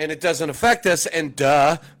 And it doesn't affect us. And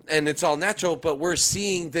duh. And it's all natural. But we're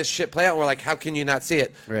seeing this shit play out. And we're like, how can you not see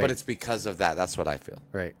it? Right. But it's because of that. That's what I feel.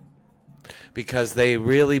 Right. Because they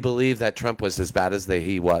really believe that Trump was as bad as they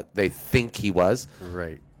think he was.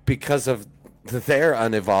 Right. Because of their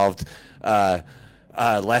unevolved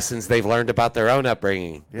lessons they've learned about their own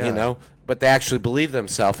upbringing. Yeah. You know? But they actually believe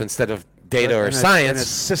themselves instead of data or science. And a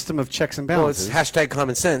system of checks and Well, balances. it's hashtag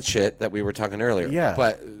common sense shit that we were talking earlier. Yeah.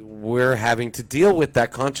 But we're having to deal with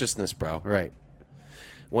that consciousness, bro. Right.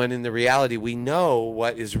 When in the reality, we know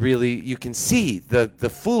what is really, you can see the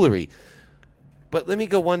foolery. But let me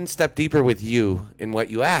go one step deeper with you in what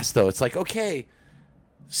you asked, though. It's like, okay,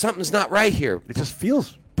 something's not right here. It just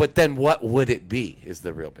feels. But then what would it be is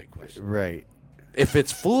the real big question. Right. If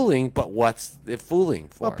it's fooling, but what's it fooling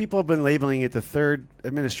for? Well, people have been labeling it the third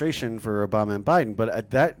administration for Obama and Biden,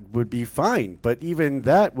 but that would be fine. But even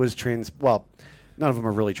that was none of them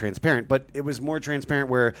are really transparent, but it was more transparent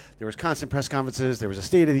where there was constant press conferences, there was a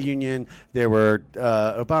State of the Union, there were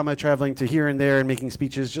Obama traveling to here and there and making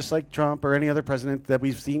speeches just like Trump or any other president that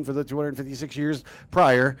we've seen for the 256 years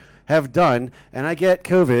prior have done. And I get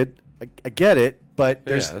COVID, I get it, but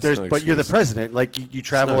but you're the president. Like you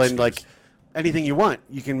travel and like anything you want.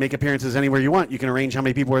 You can make appearances anywhere you want. You can arrange how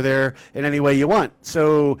many people are there in any way you want.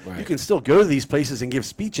 So you can still go to these places and give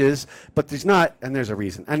speeches, but there's a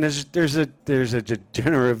reason. And there's a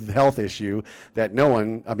degenerative health issue that no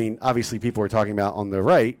one, I mean, obviously people are talking about on the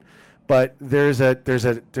right, but there's a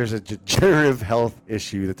degenerative health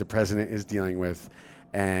issue that the president is dealing with.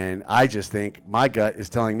 And I just think my gut is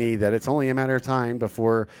telling me that it's only a matter of time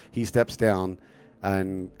before he steps down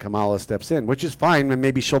and Kamala steps in, which is fine. And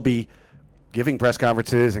maybe she'll be giving press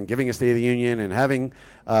conferences and giving a State of the Union and having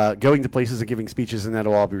going to places and giving speeches, and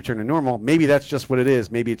that'll all be returned to normal. Maybe that's just what it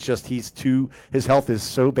is. Maybe it's just his health is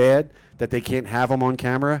so bad that they can't have him on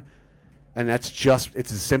camera, and it's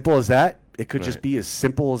as simple as that. It could just be as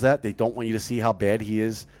simple as that. They don't want you to see how bad he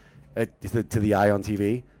is to the eye on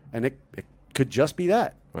TV, and it could just be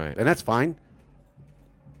that, right? And that's fine.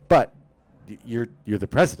 But you're the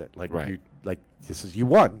president, this is you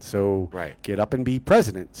won, so get up and be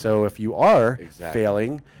president. So if you are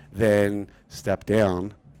failing, then step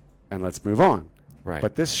down and let's move on. Right.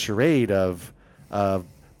 But this charade of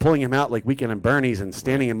pulling him out like Weekend and Bernie's and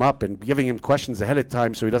standing him up and giving him questions ahead of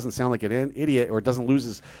time so he doesn't sound like an idiot or doesn't lose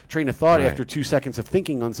his train of thought after 2 seconds of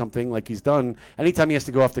thinking on something like he's done. Anytime he has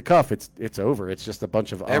to go off the cuff, it's over. It's just a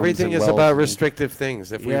bunch of everything is about restrictive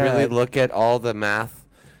things. If we really look at all the math,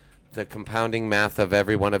 the compounding math of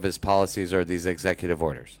every one of his policies are these executive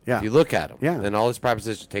orders. Yeah. If you look at them, Yeah. and all his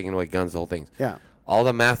propositions, taking away guns, the whole thing. Yeah. All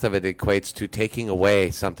the math of it equates to taking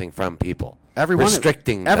away something from people.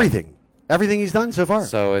 Restricting everything. Everything he's done so far.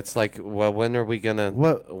 So it's like, well, when are we gonna?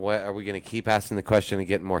 What are we gonna keep asking the question and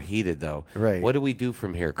getting more heated though? Right. What do we do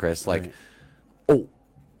from here, Chris? Like,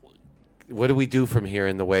 what do we do from here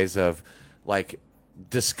in the ways of, like,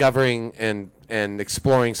 discovering and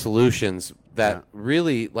exploring solutions that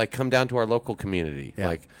really like come down to our local community?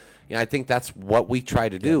 Like, I think that's what we try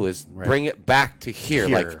to do is bring it back to here,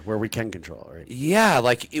 like where we can control. Right. Yeah,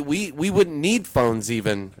 like we wouldn't need phones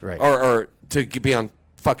even, or to be on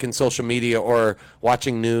fucking social media or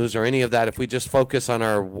watching news or any of that if we just focus on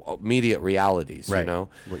our immediate realities, you know?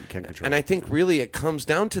 What you can control. And I think really it comes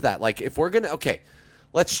down to that. Like, if we're going to,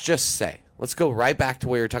 let's just say, let's go right back to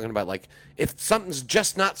what you're talking about. Like, if something's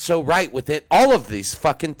just not so right with it, all of these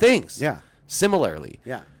fucking things. Yeah. Similarly.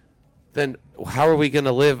 Yeah. Then how are we going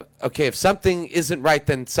to live? Okay, if something isn't right,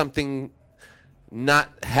 then something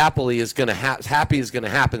not happy is going to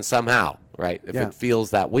happen somehow, right? If it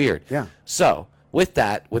feels that weird. Yeah. So, with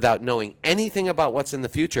that, without knowing anything about what's in the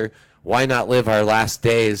future, why not live our last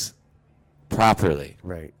days properly?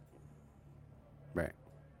 Right. Right.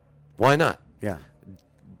 Why not? Yeah.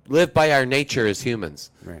 Live by our nature as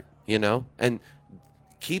humans. Right. You know? And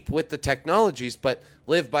keep with the technologies, but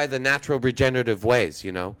live by the natural regenerative ways,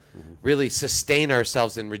 you know? Mm-hmm. Really sustain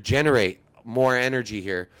ourselves and regenerate more energy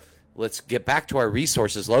here. Let's get back to our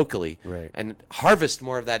resources locally and harvest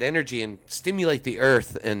more of that energy and stimulate the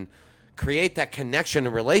earth and create that connection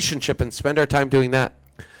and relationship and spend our time doing that.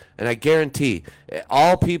 And I guarantee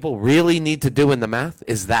all people really need to do in the math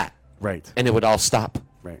is that. Right. And it would all stop.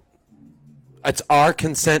 Right. It's our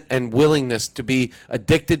consent and willingness to be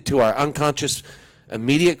addicted to our unconscious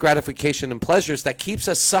immediate gratification and pleasures that keeps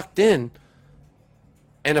us sucked in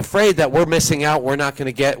and afraid that we're missing out, we're not going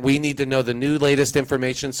to get. We need to know the new latest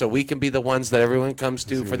information so we can be the ones that everyone comes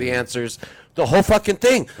to for the answers. The whole fucking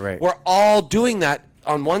thing. Right. We're all doing that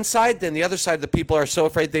on one side. Then the other side, the people are so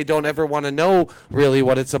afraid they don't ever want to know really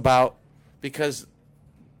what it's about because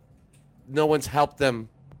no one's helped them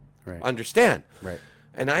understand. Right.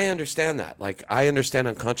 And I understand that. Like, I understand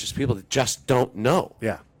unconscious people that just don't know.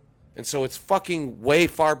 Yeah. And so it's fucking way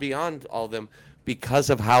far beyond all of them because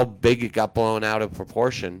of how big it got blown out of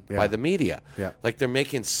proportion by the media. Yeah. Like, they're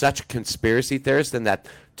making such conspiracy theorists, and that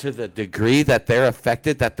to the degree that they're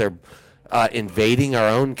affected, that they're invading our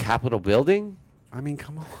own Capitol building. I mean,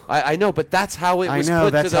 come on. I know, but that's how it was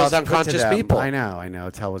put to those unconscious people. I know.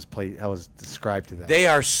 It's how it was described to them. They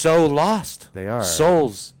are so lost. They are.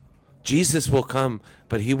 Souls. Jesus will come,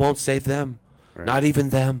 but he won't save them. Right. Not even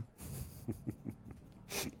them.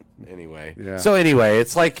 Anyway. Yeah. So anyway,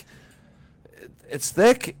 it's like, it's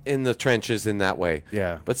thick in the trenches in that way.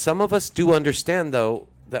 Yeah. But some of us do understand, though,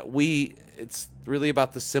 that it's really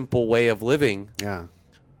about the simple way of living. Yeah.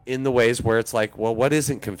 In the ways where it's like, well, what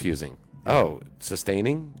isn't confusing? Oh,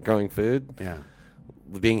 sustaining, growing food. Yeah.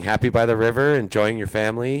 Being happy by the river, enjoying your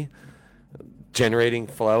family, generating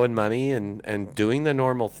flow and money, and doing the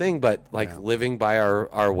normal thing, but living by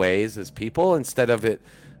our ways as people instead of it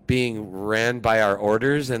being ran by our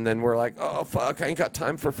orders, and then we're like, oh fuck, I ain't got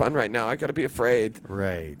time for fun right now. I gotta be afraid.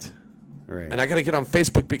 Right. And I gotta get on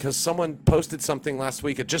Facebook because someone posted something last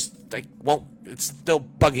week. It just it's still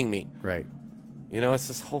bugging me. Right. You know, it's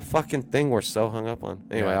this whole fucking thing we're so hung up on.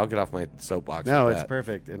 Anyway, I'll get off my soapbox. No, with it's that.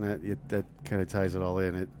 perfect, and that kind of ties it all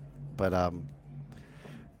in. But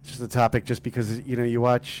it's just a topic, just because you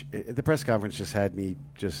watch the press conference, just had me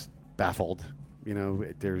just baffled.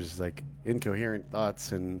 There's like incoherent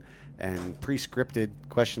thoughts and pre-scripted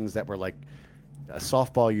questions that were like a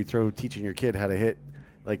softball you throw teaching your kid how to hit.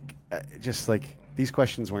 These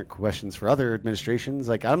questions weren't questions for other administrations.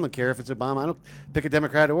 Like, I don't care if it's Obama. I don't pick a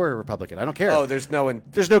Democrat or a Republican. I don't care. Oh, there's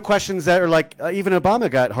no questions that are like, even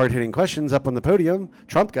Obama got hard-hitting questions up on the podium.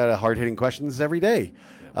 Trump got hard-hitting questions every day.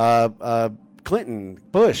 Clinton,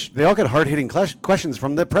 Bush, they all got hard-hitting questions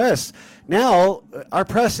from the press. Now, our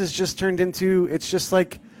press is just turned into, it's just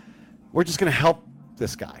like, we're just going to help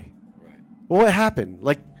this guy. Right. Well, what happened?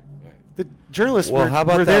 Like, the journalists were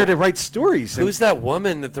there to write stories. Who's that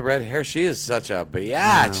woman with the red hair? She is such a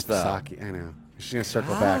biatch, though. I know. She's going to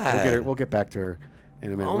circle back. We'll get back to her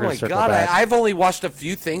in a minute. Oh, my God. I've only watched a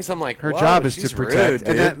few things. I'm like, her job is to protect.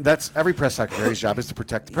 Rude, and that's every press secretary's job is to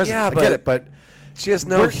protect the president. Yeah, I get it, but she has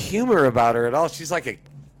no humor about her at all. She's like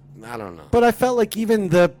I don't know. But I felt like even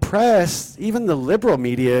the press, even the liberal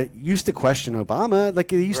media, used to question Obama. Like,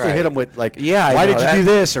 they used to hit him with, like, why did you do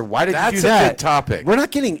this, or why did you do that? That's a good topic. We're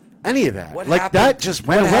not getting any of that. That just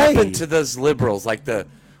went away. What happened to those liberals?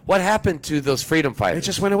 What happened to those freedom fighters? It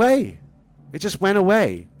just went away.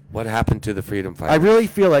 What happened to the freedom fighters? I really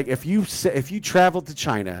feel like if you traveled to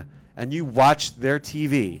China and you watched their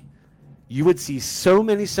TV, you would see so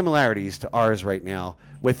many similarities to ours right now.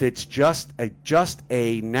 With it's just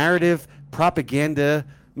a narrative propaganda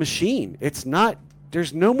machine. It's not.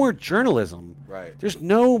 There's no more journalism. Right. There's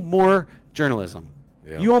no more journalism.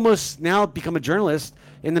 Yeah. You almost now become a journalist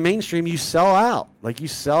in the mainstream. You sell out. Like, you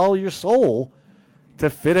sell your soul to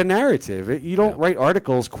fit a narrative. You don't write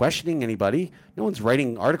articles questioning anybody. No one's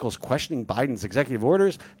writing articles questioning Biden's executive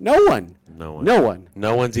orders. No one.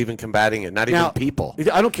 No one's even combating it. Not even people.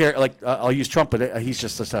 I don't care. Like, I'll use Trump, but he's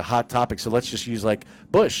just a hot topic. So let's just use, like,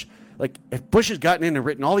 Bush. Like, if Bush had gotten in and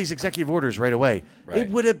written all these executive orders right away, it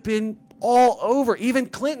would have been all over. Even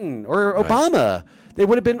Clinton or Obama, they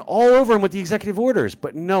would have been all over him with the executive orders.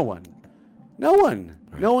 But no one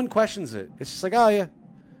questions it. It's just like, oh yeah.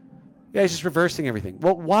 Yeah, he's just reversing everything.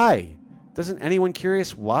 Well, why? Doesn't anyone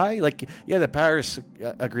curious why? Like, the Paris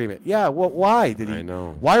Agreement. Yeah, well, why did he? I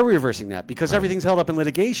know. Why are we reversing that? Because everything's held up in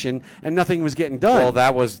litigation and nothing was getting done.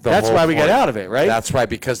 Well, that's why we got out of it, right? That's right,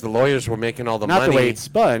 because the lawyers were making all the money. Not the way it's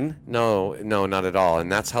spun. No, not at all. And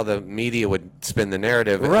that's how the media would spin the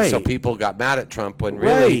narrative. Right. So people got mad at Trump when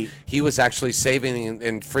really he was actually saving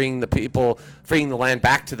and freeing the land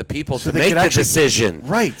back to the people to make the decision.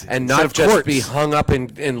 Right. And not just be hung up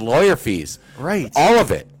in lawyer fees. Right. All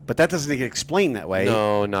of it. But that doesn't get explained that way.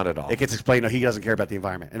 No, not at all. It gets explained. No, he doesn't care about the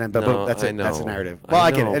environment, and then that's it. That's the narrative. Well,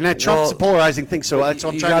 I get it, and that Trump's a polarizing thing. So I'm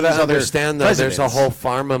trying to understand. Though, there's a whole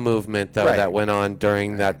pharma movement that went on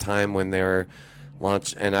during that time when they were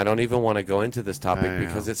launch, and I don't even want to go into this topic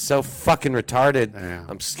because it's so fucking retarded.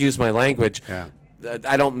 Excuse my language. Yeah.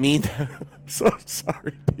 I don't mean that. I'm so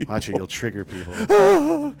sorry, people. Watch it, you'll trigger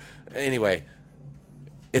people. Anyway,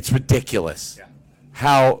 it's ridiculous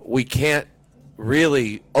how we can't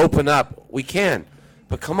really open up. We can,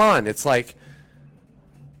 but come on. It's like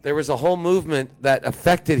there was a whole movement that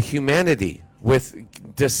affected humanity with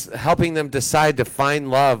just helping them decide to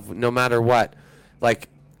find love no matter what. Like,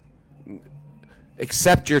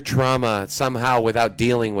 accept your trauma somehow without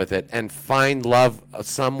dealing with it and find love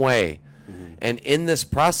some way. And in this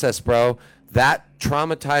process, bro, that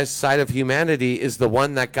traumatized side of humanity is the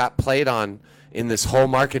one that got played on in this whole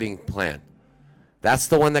marketing plan. That's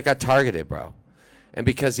the one that got targeted, bro. And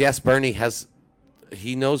because, yes, Bernie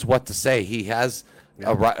he knows what to say. He has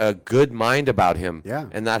a good mind about him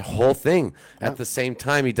and that whole thing. At the same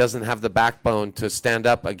time, he doesn't have the backbone to stand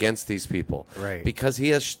up against these people. Right. Because he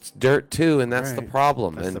has dirt, too, and that's the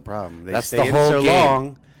problem. That's the problem. They that's stay the in whole so game.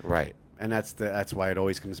 long. Right. And that's why it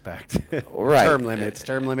always comes back to right. term limits.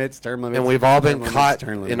 And we've all been caught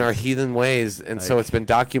in our heathen ways, and so it's been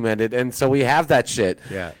documented, and so we have that shit.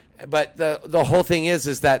 Yeah. But the whole thing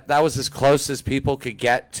is that was as close as people could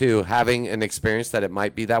get to having an experience that it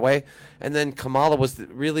might be that way. And then Kamala was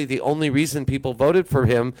really the only reason people voted for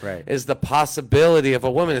him is the possibility of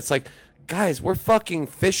a woman. It's like, guys, we're fucking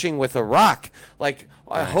fishing with a rock. Like,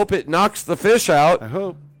 I hope it knocks the fish out. I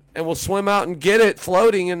hope. And we'll swim out and get it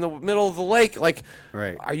floating in the middle of the lake. Like,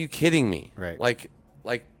 are you kidding me? Right. Like,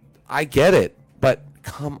 I get it, but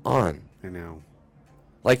come on. I know.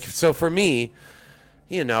 Like, so for me,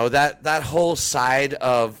 you know, that whole side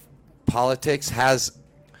of politics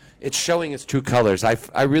it's showing its true colors.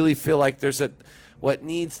 I really feel like there's but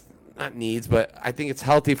I think it's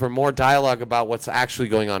healthy for more dialogue about what's actually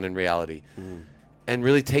going on in reality. And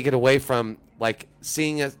really take it away from, like,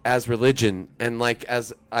 seeing it as religion and, like,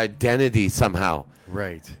 as identity somehow.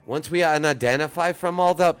 Right. Once we identify from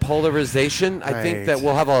all the polarization, I think that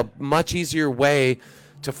we'll have a much easier way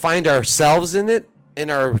to find ourselves in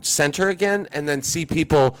our center again, and then see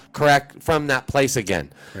people correct from that place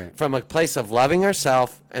again. Right. From a place of loving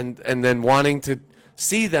ourselves and then wanting to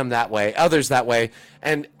see them that way, others that way,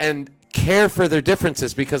 and care for their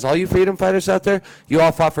differences, because all you freedom fighters out there, you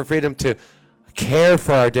all fought for freedom to care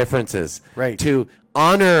for our differences, to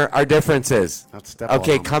honor our differences.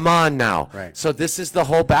 Okay, come on now. Right. So this is the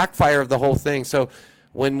whole backfire of the whole thing. So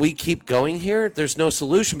when we keep going here, there's no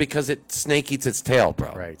solution because snake eats its tail,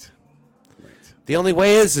 bro. Right. The only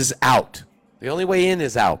way is out. The only way in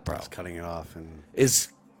is out, bro. Just cutting it off is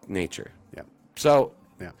nature. Yeah. So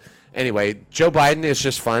anyway, Joe Biden is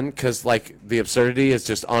just fun because, like, the absurdity is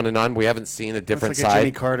just on and on. We haven't seen a different it's like side. A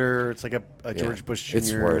Jimmy Carter. It's like a George Bush Jr.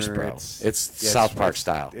 It's worse, bro. It's South Park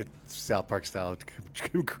style. It's South Park style,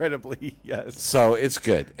 incredibly, yes. So it's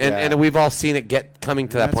good, and we've all seen it coming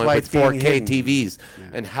to that point with 4K TVs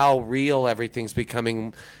and how real everything's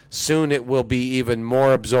becoming. Soon it will be even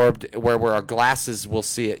more absorbed, where our glasses will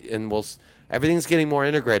see it, and everything's getting more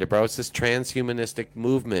integrated, bro. It's this transhumanistic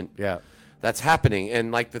movement. Yeah. That's happening.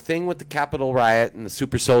 And like the thing with the Capitol riot and the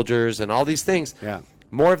super soldiers and all these things,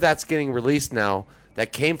 more of that's getting released now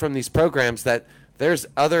that came from these programs, that there's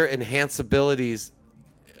other enhanceabilities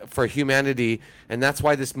for humanity. And that's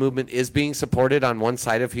why this movement is being supported on one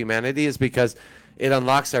side of humanity, is because it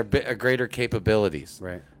unlocks our greater capabilities.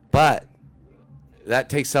 Right. But that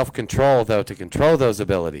takes self-control, though, to control those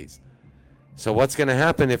abilities. So what's going to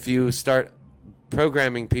happen if you start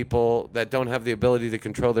programming people that don't have the ability to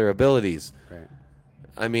control their abilities? Right.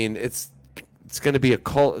 I mean, it's going to be a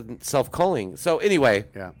self-culling. So anyway,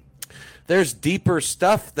 there's deeper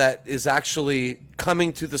stuff that is actually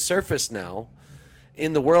coming to the surface now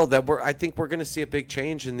in the world that I think we're going to see a big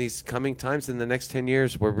change in these coming times. In the next 10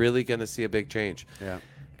 years, we're really going to see a big change. Yeah.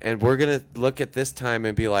 And we're going to look at this time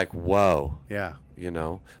and be like, whoa. Yeah. You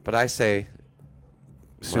know, but I say,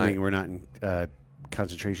 assuming we're not in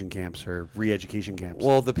concentration camps or re-education camps.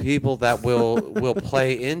 Well, the people that will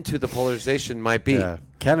play into the polarization might be. Yeah.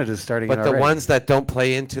 Canada's starting. But the ones that don't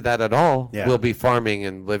play into that at all will be farming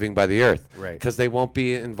and living by the earth. Right. Because they won't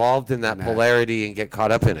be involved in that polarity and get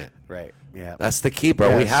caught up in it. Right. Yeah. That's the key, bro.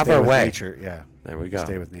 Yeah, we have our way. Nature. Yeah. There we go.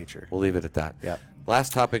 Stay with nature. We'll leave it at that. Yeah.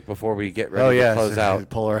 Last topic before we get ready to close out.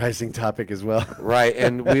 Polarizing topic as well. Right,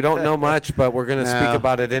 and we don't know much, but we're going to speak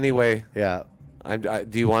about it anyway. Yeah. Do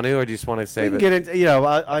you want to, or do you just want to save it? Get into,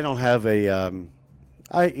 I don't have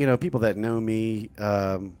people that know me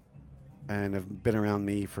and have been around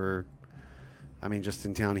me for, just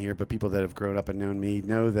in town here, but people that have grown up and known me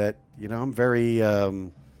know that, I'm very,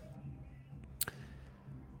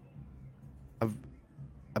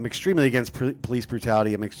 I'm extremely against police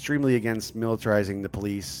brutality. I'm extremely against militarizing the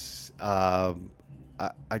police. I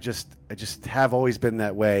just have always been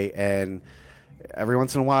that way, and every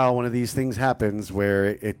once in a while, one of these things happens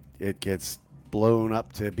where it gets blown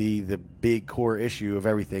up to be the big core issue of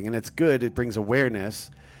everything, and it's good. It brings awareness,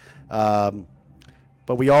 but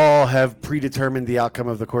we all have predetermined the outcome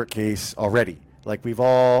of the court case already. Like we've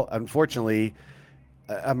all, unfortunately,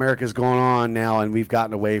 America's going on now, and we've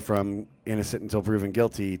gotten away from innocent until proven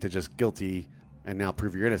guilty to just guilty, and now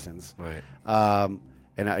prove your innocence. Right.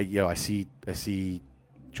 And I see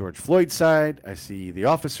George Floyd's side. I see the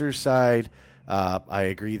officer's side. I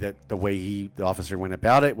agree that the way the officer went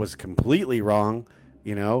about it was completely wrong.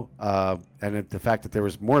 And the fact that there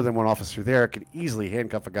was more than one officer there could easily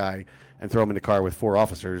handcuff a guy and throw him in the car with 4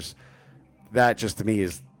 officers. That just to me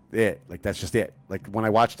is it. Like that's just it. Like when I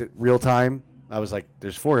watched it real time, I was like,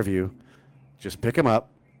 "There's 4 of you. Just pick them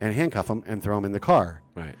up and handcuff them and throw them in the car.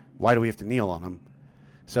 Right? Why do we have to kneel on them?"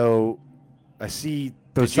 So I see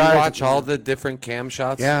those. Did you watch all the different cam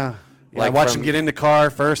shots? Yeah. Like I watched him get in the car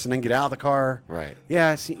first and then get out of the car. Right. Yeah.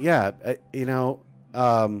 I see. Yeah.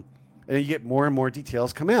 And you get more and more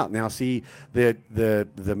details come out. Now, see,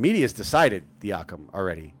 the media's decided the outcome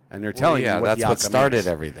already, and they're telling you what the outcome is. That's what started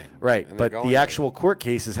everything. Right. But the actual court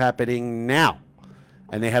case is happening now,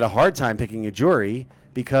 and they had a hard time picking a jury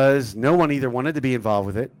because no one either wanted to be involved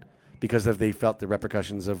with it because they felt the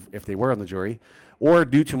repercussions of if they were on the jury, or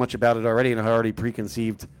knew too much about it already and had already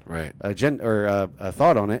preconceived a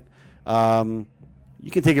thought on it.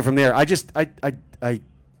 You can take it from there. I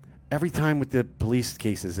every time with the police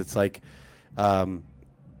cases, it's like I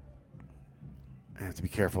have to be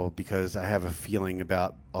careful because I have a feeling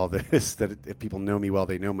about all this that if people know me well,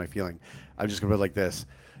 they know my feeling. I'm just going to put it like this: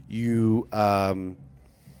 you have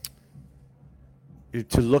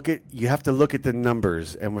to look at the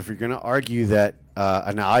numbers, and if you're going to argue that,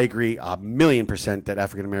 and I agree 1,000,000% that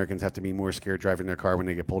African Americans have to be more scared driving their car when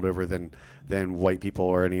they get pulled over than white people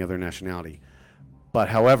or any other nationality. But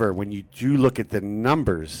however, when you do look at the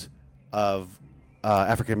numbers of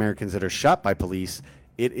African Americans that are shot by police,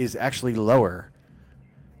 it is actually lower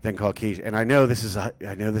than Caucasian. And I know this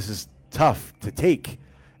is tough to take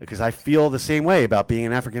because I feel the same way about being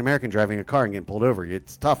an African American driving a car and getting pulled over.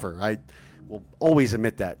 It's tougher. I will always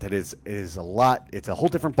admit that it is a lot. It's a whole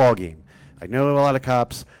different ballgame. I know a lot of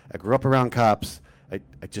cops. I grew up around cops. I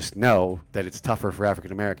just know that it's tougher for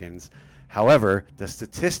African Americans. However, the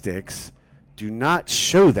statistics do not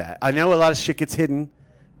show that. I know a lot of shit gets hidden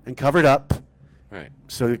and covered up. Right.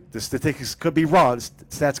 So the statistics could be wrong.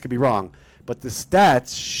 Stats could be wrong, but the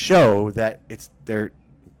stats show that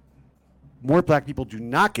more black people do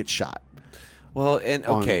not get shot. Well, and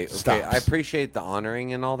okay, I appreciate the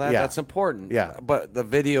honoring and all that. Yeah. That's important. Yeah. But the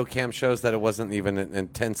video cam shows that it wasn't even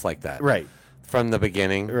intense like that. Right. From the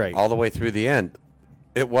beginning, right, all the way through the end,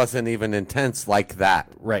 it wasn't even intense like that.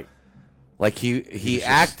 Right. Like he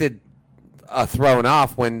acted thrown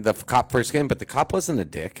off when the cop first came, but the cop wasn't a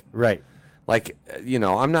dick. Right. Like,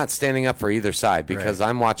 I'm not standing up for either side because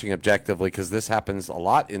I'm watching objectively because this happens a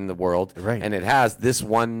lot in the world. Right. And it has. This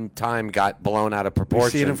one time got blown out of proportion.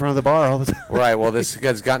 We see it in front of the bar all the time. Right. Well, this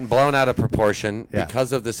has gotten blown out of proportion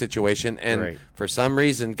because of the situation. And for some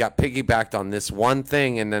reason got piggybacked on this one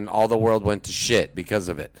thing, and then all the world went to shit because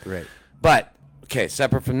of it. Right. But, okay,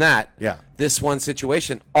 separate from that, this one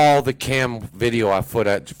situation, all the cam video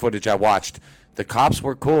footage I watched, the cops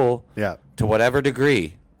were cool to whatever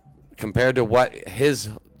degree. Compared to what his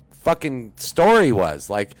fucking story was.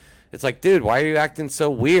 Like, it's like, dude, why are you acting so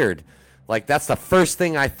weird? Like, that's the first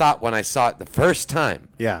thing I thought when I saw it the first time.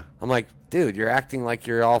 Yeah. I'm like, dude, you're acting like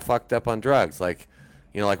you're all fucked up on drugs. Like,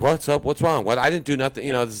 like, what's up? What's wrong? What? I didn't do nothing.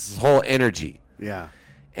 this whole energy. Yeah.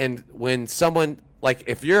 And when someone, like,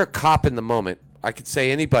 if you're a cop in the moment, I could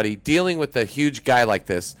say anybody dealing with a huge guy like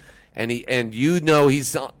this, and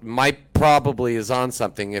he's probably is on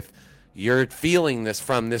something if you're feeling this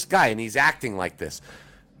from this guy and he's acting like this.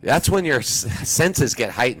 That's when your senses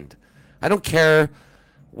get heightened. I don't care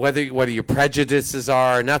whether your prejudices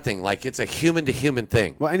are or nothing. Like, it's a human to human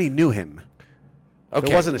thing. Well, and he knew him.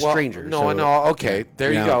 Okay. It wasn't a stranger. No. Okay.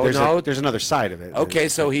 There you go. There's another side of it. Okay.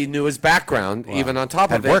 So he knew his background, even on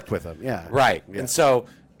top of it. Had worked with him. Yeah. Right. Yeah. And so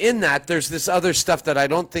in that, there's this other stuff that I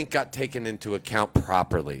don't think got taken into account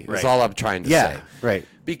properly. That's all I'm trying to say. Right.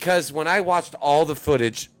 Because when I watched all the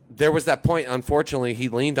footage, there was that point, unfortunately, he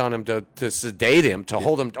leaned on him to sedate him, to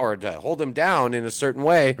hold him, or to hold him down in a certain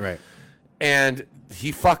way. Right. And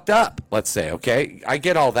he fucked up, let's say, okay? I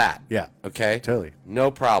get all that. Yeah. Okay? Totally.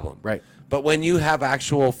 No problem. Right. But when you have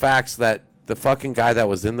actual facts that the fucking guy that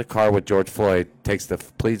was in the car with George Floyd pleads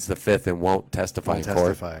the fifth and won't testify in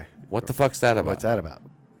court. What the fuck's that about? What's that about?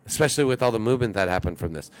 especially with all the movement that happened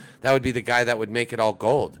from this. That would be the guy that would make it all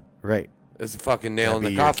gold. Right. It's a fucking nail That'd in the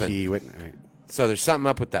be your coffin. key witness, right. So there's something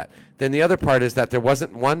up with that. Then the other part is that there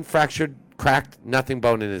wasn't one fractured, cracked, nothing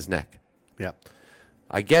bone in his neck. Yeah.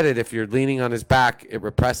 I get it. If you're leaning on his back, it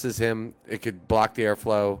represses him. It could block the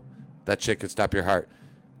airflow. That shit could stop your heart.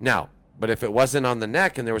 Now, but if it wasn't on the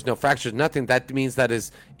neck and there was no fractures, nothing, that means that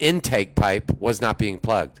his intake pipe was not being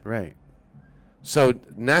plugged. Right. So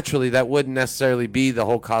naturally, that wouldn't necessarily be the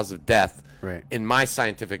whole cause of death. Right. In my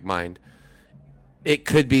scientific mind, it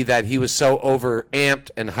could be that he was so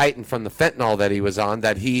overamped and heightened from the fentanyl that he was on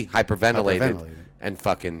that he hyperventilated. And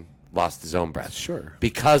fucking lost his own breath. Sure.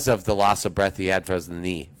 Because of the loss of breath he had from the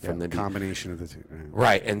knee. From the combination of the two.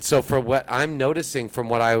 Right. And so for what I'm noticing from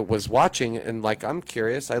what I was watching, and like I'm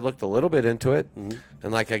curious, I looked a little bit into it,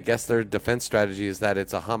 and like I guess their defense strategy is that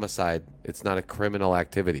it's a homicide. It's not a criminal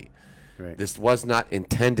activity. Right. This was not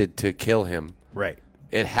intended to kill him. Right.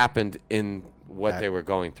 It happened in what they were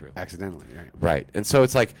going through. Accidentally. Right. Right. And so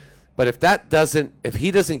it's like, but if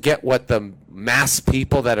he doesn't get what the mass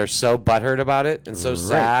people that are so butthurt about it and so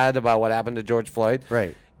sad about what happened to George Floyd,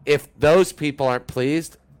 right. If those people aren't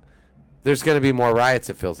pleased, there's going to be more riots,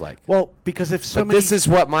 it feels like. Well, because if so but many... this is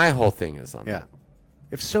what my whole thing is on. Yeah.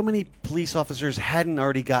 If so many police officers hadn't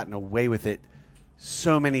already gotten away with it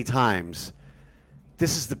so many times,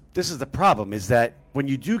 this is the problem, is that when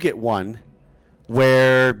you do get one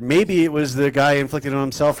where maybe it was the guy inflicted on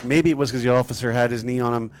himself, maybe it was because the officer had his knee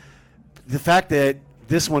on him, the fact that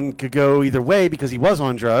this one could go either way because he was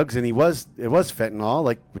on drugs and it was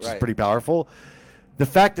fentanyl, which is pretty powerful. The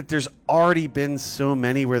fact that there's already been so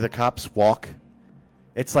many where the cops walk,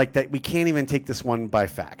 it's like that we can't even take this one by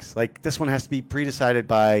facts. Like this one has to be pre-decided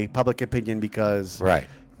by public opinion because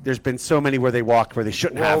there's been so many where they walk where they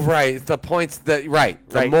shouldn't have. Right. The points that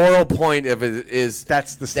the moral point of it is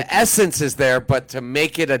that's the essence is there, but to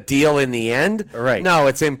make it a deal in the end, no,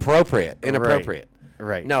 it's inappropriate.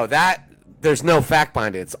 Right. No, there's no fact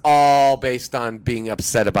behind it. It's all based on being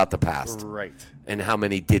upset about the past. Right. And how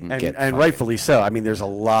many didn't get and rightfully so. I mean, there's a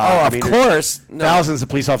lot. Of course. Thousands of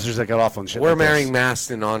police officers that got off on shit. We're marrying masks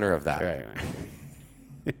in honor of that.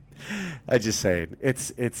 Right. I just saying.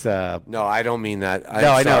 It's No, I don't mean that.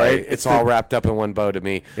 I know. It's all wrapped up in one bow to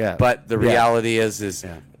me. Yeah. But the reality is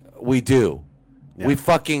we do. Yeah.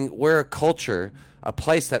 We're a culture, a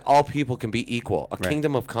place that all people can be equal, a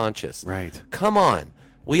kingdom of conscience. Right. Come on.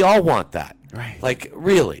 We all want that. Right. Like,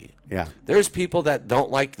 really. Yeah. There's people that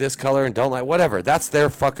don't like this color and don't like whatever. That's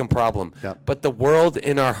their fucking problem. Yep. But the world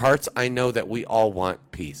in our hearts, I know that we all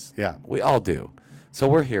want peace. Yeah. We all do. So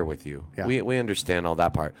we're here with you. Yeah. We understand all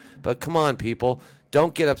that part. But come on, people.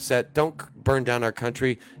 Don't get upset. Don't burn down our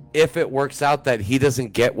country. If it works out that he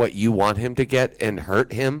doesn't get what you want him to get and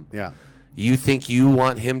hurt him, you think you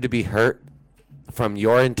want him to be hurt from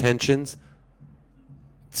your intentions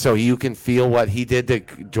so you can feel what he did to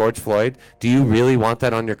George Floyd? Do you really want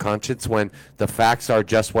that on your conscience when the facts are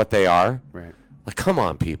just what they are? Right. Like, come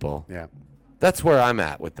on, people. Yeah. That's where I'm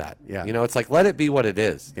at with that. Yeah. You know, it's like, let it be what it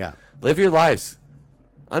is. Yeah. Live your lives.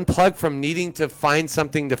 Unplug from needing to find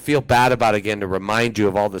something to feel bad about again to remind you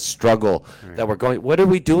of all the struggle that we're going. What are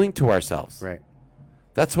we doing to ourselves? Right.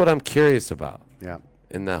 That's what I'm curious about. Yeah.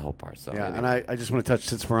 In that whole part. So yeah, anyway. and I just want to touch,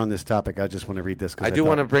 since we're on this topic, I just want to read this. I do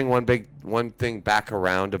want to bring one thing back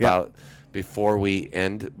around about before we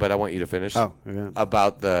end, but I want you to finish. Oh, yeah.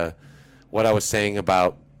 About what I was saying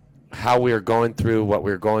about how we are going through what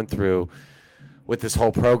we're going through with this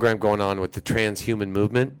whole program going on with the transhuman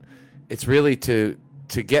movement. It's really to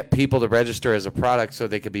get people to register as a product so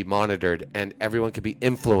they could be monitored and everyone could be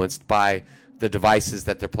influenced by the devices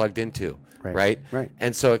that they're plugged into. Right.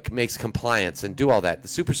 And so it makes compliance and do all that. The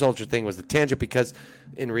super soldier thing was the tangent because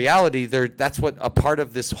in reality, that's what a part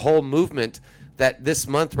of this whole movement that this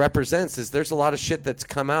month represents is there's a lot of shit that's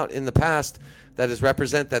come out in the past that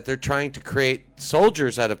that they're trying to create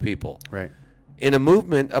soldiers out of people. Right. In a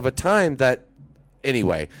movement of a time that,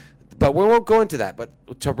 anyway, but we won't go into that. But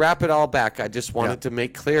to wrap it all back, I just wanted to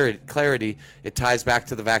make clarity. It ties back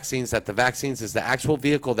to the vaccines, that the vaccines is the actual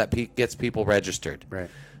vehicle that gets people registered. Right.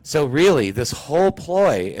 So really, this whole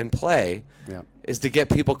ploy and play is to get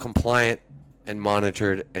people compliant and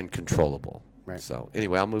monitored and controllable. Right. So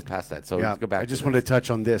anyway, I'll move past that. So let's go back. I just wanted to touch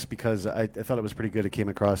on this because I thought it was pretty good. It came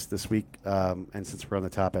across this week, and since we're on the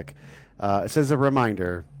topic, it says a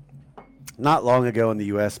reminder. Not long ago in the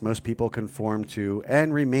U.S., most people conformed to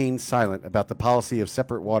and remained silent about the policy of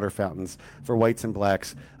separate water fountains for whites and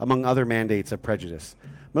blacks, among other mandates of prejudice.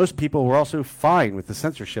 Most people were also fine with the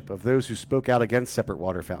censorship of those who spoke out against separate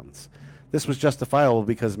water fountains. This was justifiable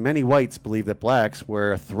because many whites believed that blacks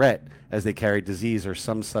were a threat as they carried disease or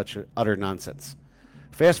some such utter nonsense.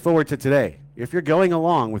 Fast forward to today. If you're going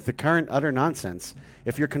along with the current utter nonsense,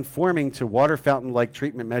 if you're conforming to water fountain-like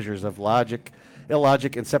treatment measures of illogic,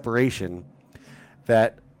 and separation,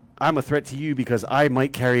 that I'm a threat to you because I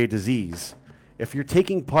might carry a disease, if you're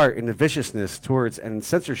taking part in the viciousness towards and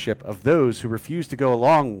censorship of those who refuse to go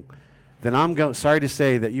along, then I'm sorry to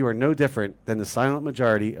say that you are no different than the silent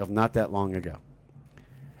majority of not that long ago.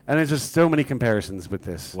 And there's just so many comparisons with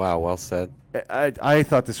this. Wow, well said. I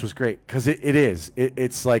thought this was great because it is.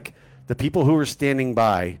 It's like the people who are standing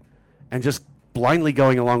by and just blindly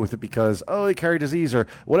going along with it because, oh, they carry disease or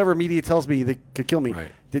whatever media tells me they could kill me.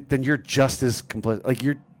 Right. Then you're just as like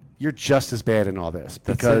you're just as bad in all this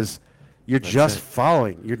because you're That's just it.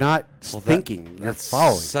 following. You're not thinking. You're That's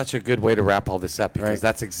following. such a good way to wrap all this up because Right.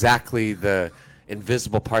 that's exactly the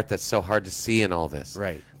invisible part that's so hard to see in all this.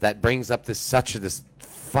 Right. That brings up this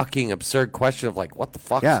fucking absurd question of like, what the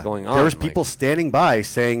fuck is going on? There was Like, people standing by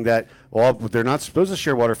saying that, well, they're not supposed to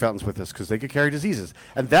share water fountains with us because they could carry diseases.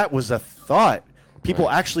 And that was a thought. People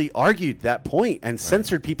Right. actually argued that point and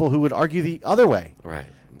censored people who would argue the other way. right.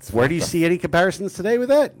 It's Where do you fucked see any comparisons today with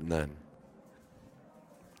that? up. None.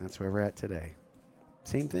 That's where we're at today.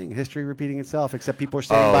 Same thing. History repeating itself, except people are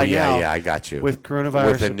standing by now. Yeah, I got you. With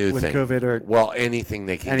coronavirus, with a new with thing. COVID, or well, anything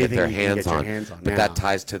they can get anything their you can hands get your on. hands on But now. that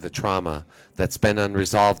ties to the trauma that's been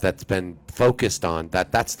unresolved, that's been focused on.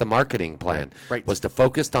 That's the marketing plan. Right. Was to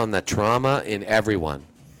focus on the trauma in everyone,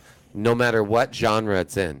 no matter what genre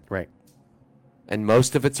it's in. right. And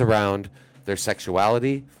most of it's around their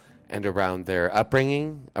sexuality and around their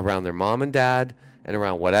upbringing, around their mom and dad, and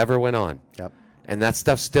around whatever went on. Yep. And that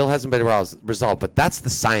stuff still hasn't been resolved, but that's the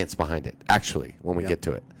science behind it, actually, when we Yep. get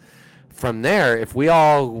to it. From there, if we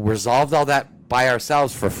all resolved all that by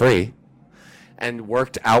ourselves for free and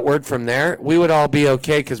worked outward from there, we would all be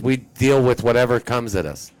okay because we deal with whatever comes at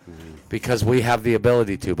us because we have the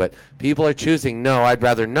ability to. But people are choosing, no, I'd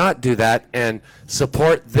rather not do that and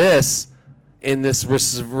support this in this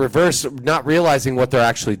reverse, not realizing what they're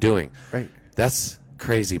actually doing. Right. That's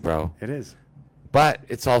crazy, bro. It is. But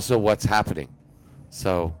it's also what's happening.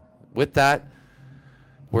 So with that,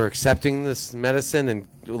 we're accepting this medicine and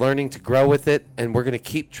learning to grow with it, and we're going to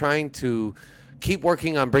keep trying to keep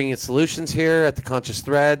working on bringing solutions here at the Conscious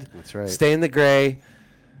Thread. That's right. Stay in the gray,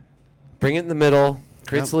 bring it in the middle,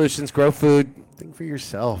 create Yep. solutions, grow food. Think for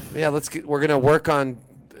yourself. Yeah, we're going to work on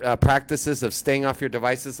practices of staying off your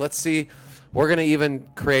devices. Let's see. We're going to even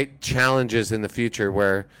create challenges in the future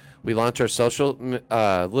where we launch our social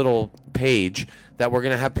little page that we're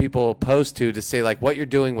going to have people post to say, like, what you're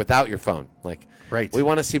doing without your phone. Like, Right. we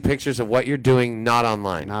want to see pictures of what you're doing not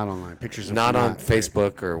online. Not online. Pictures of Not on right.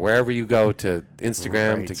 Facebook or wherever you go to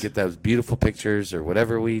Instagram Right. to get those beautiful pictures or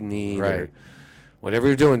whatever we need or Right. whatever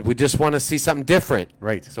you're doing. We just want to see something different.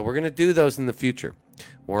 Right. So we're going to do those in the future.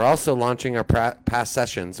 We're also launching our past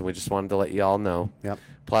sessions, and we just wanted to let you all know. Yep.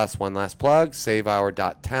 Plus, one last plug,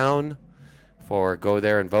 savehour.town for go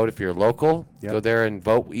there and vote if you're local. Yep. Go there and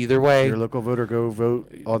vote either way. Your local voter, go vote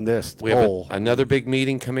on this. We have another big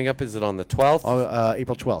meeting coming up. Is it on the 12th?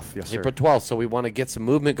 April 12th. Yes, sir. April 12th. So we want to get some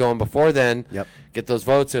movement going before then. Yep. Get those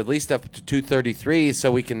votes at least up to 233 so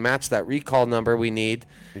we can match that recall number we need.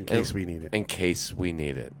 In case we need it. In case we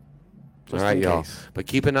need it. Just All right, in y'all. case. But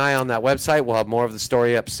keep an eye on that website. We'll have more of the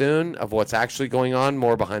story up soon of what's actually going on,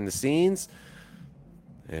 more behind the scenes.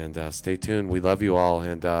 And stay tuned. We love you all.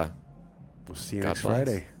 And We'll see you God next bless.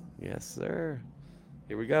 Friday. Yes, sir.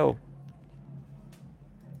 Here we go.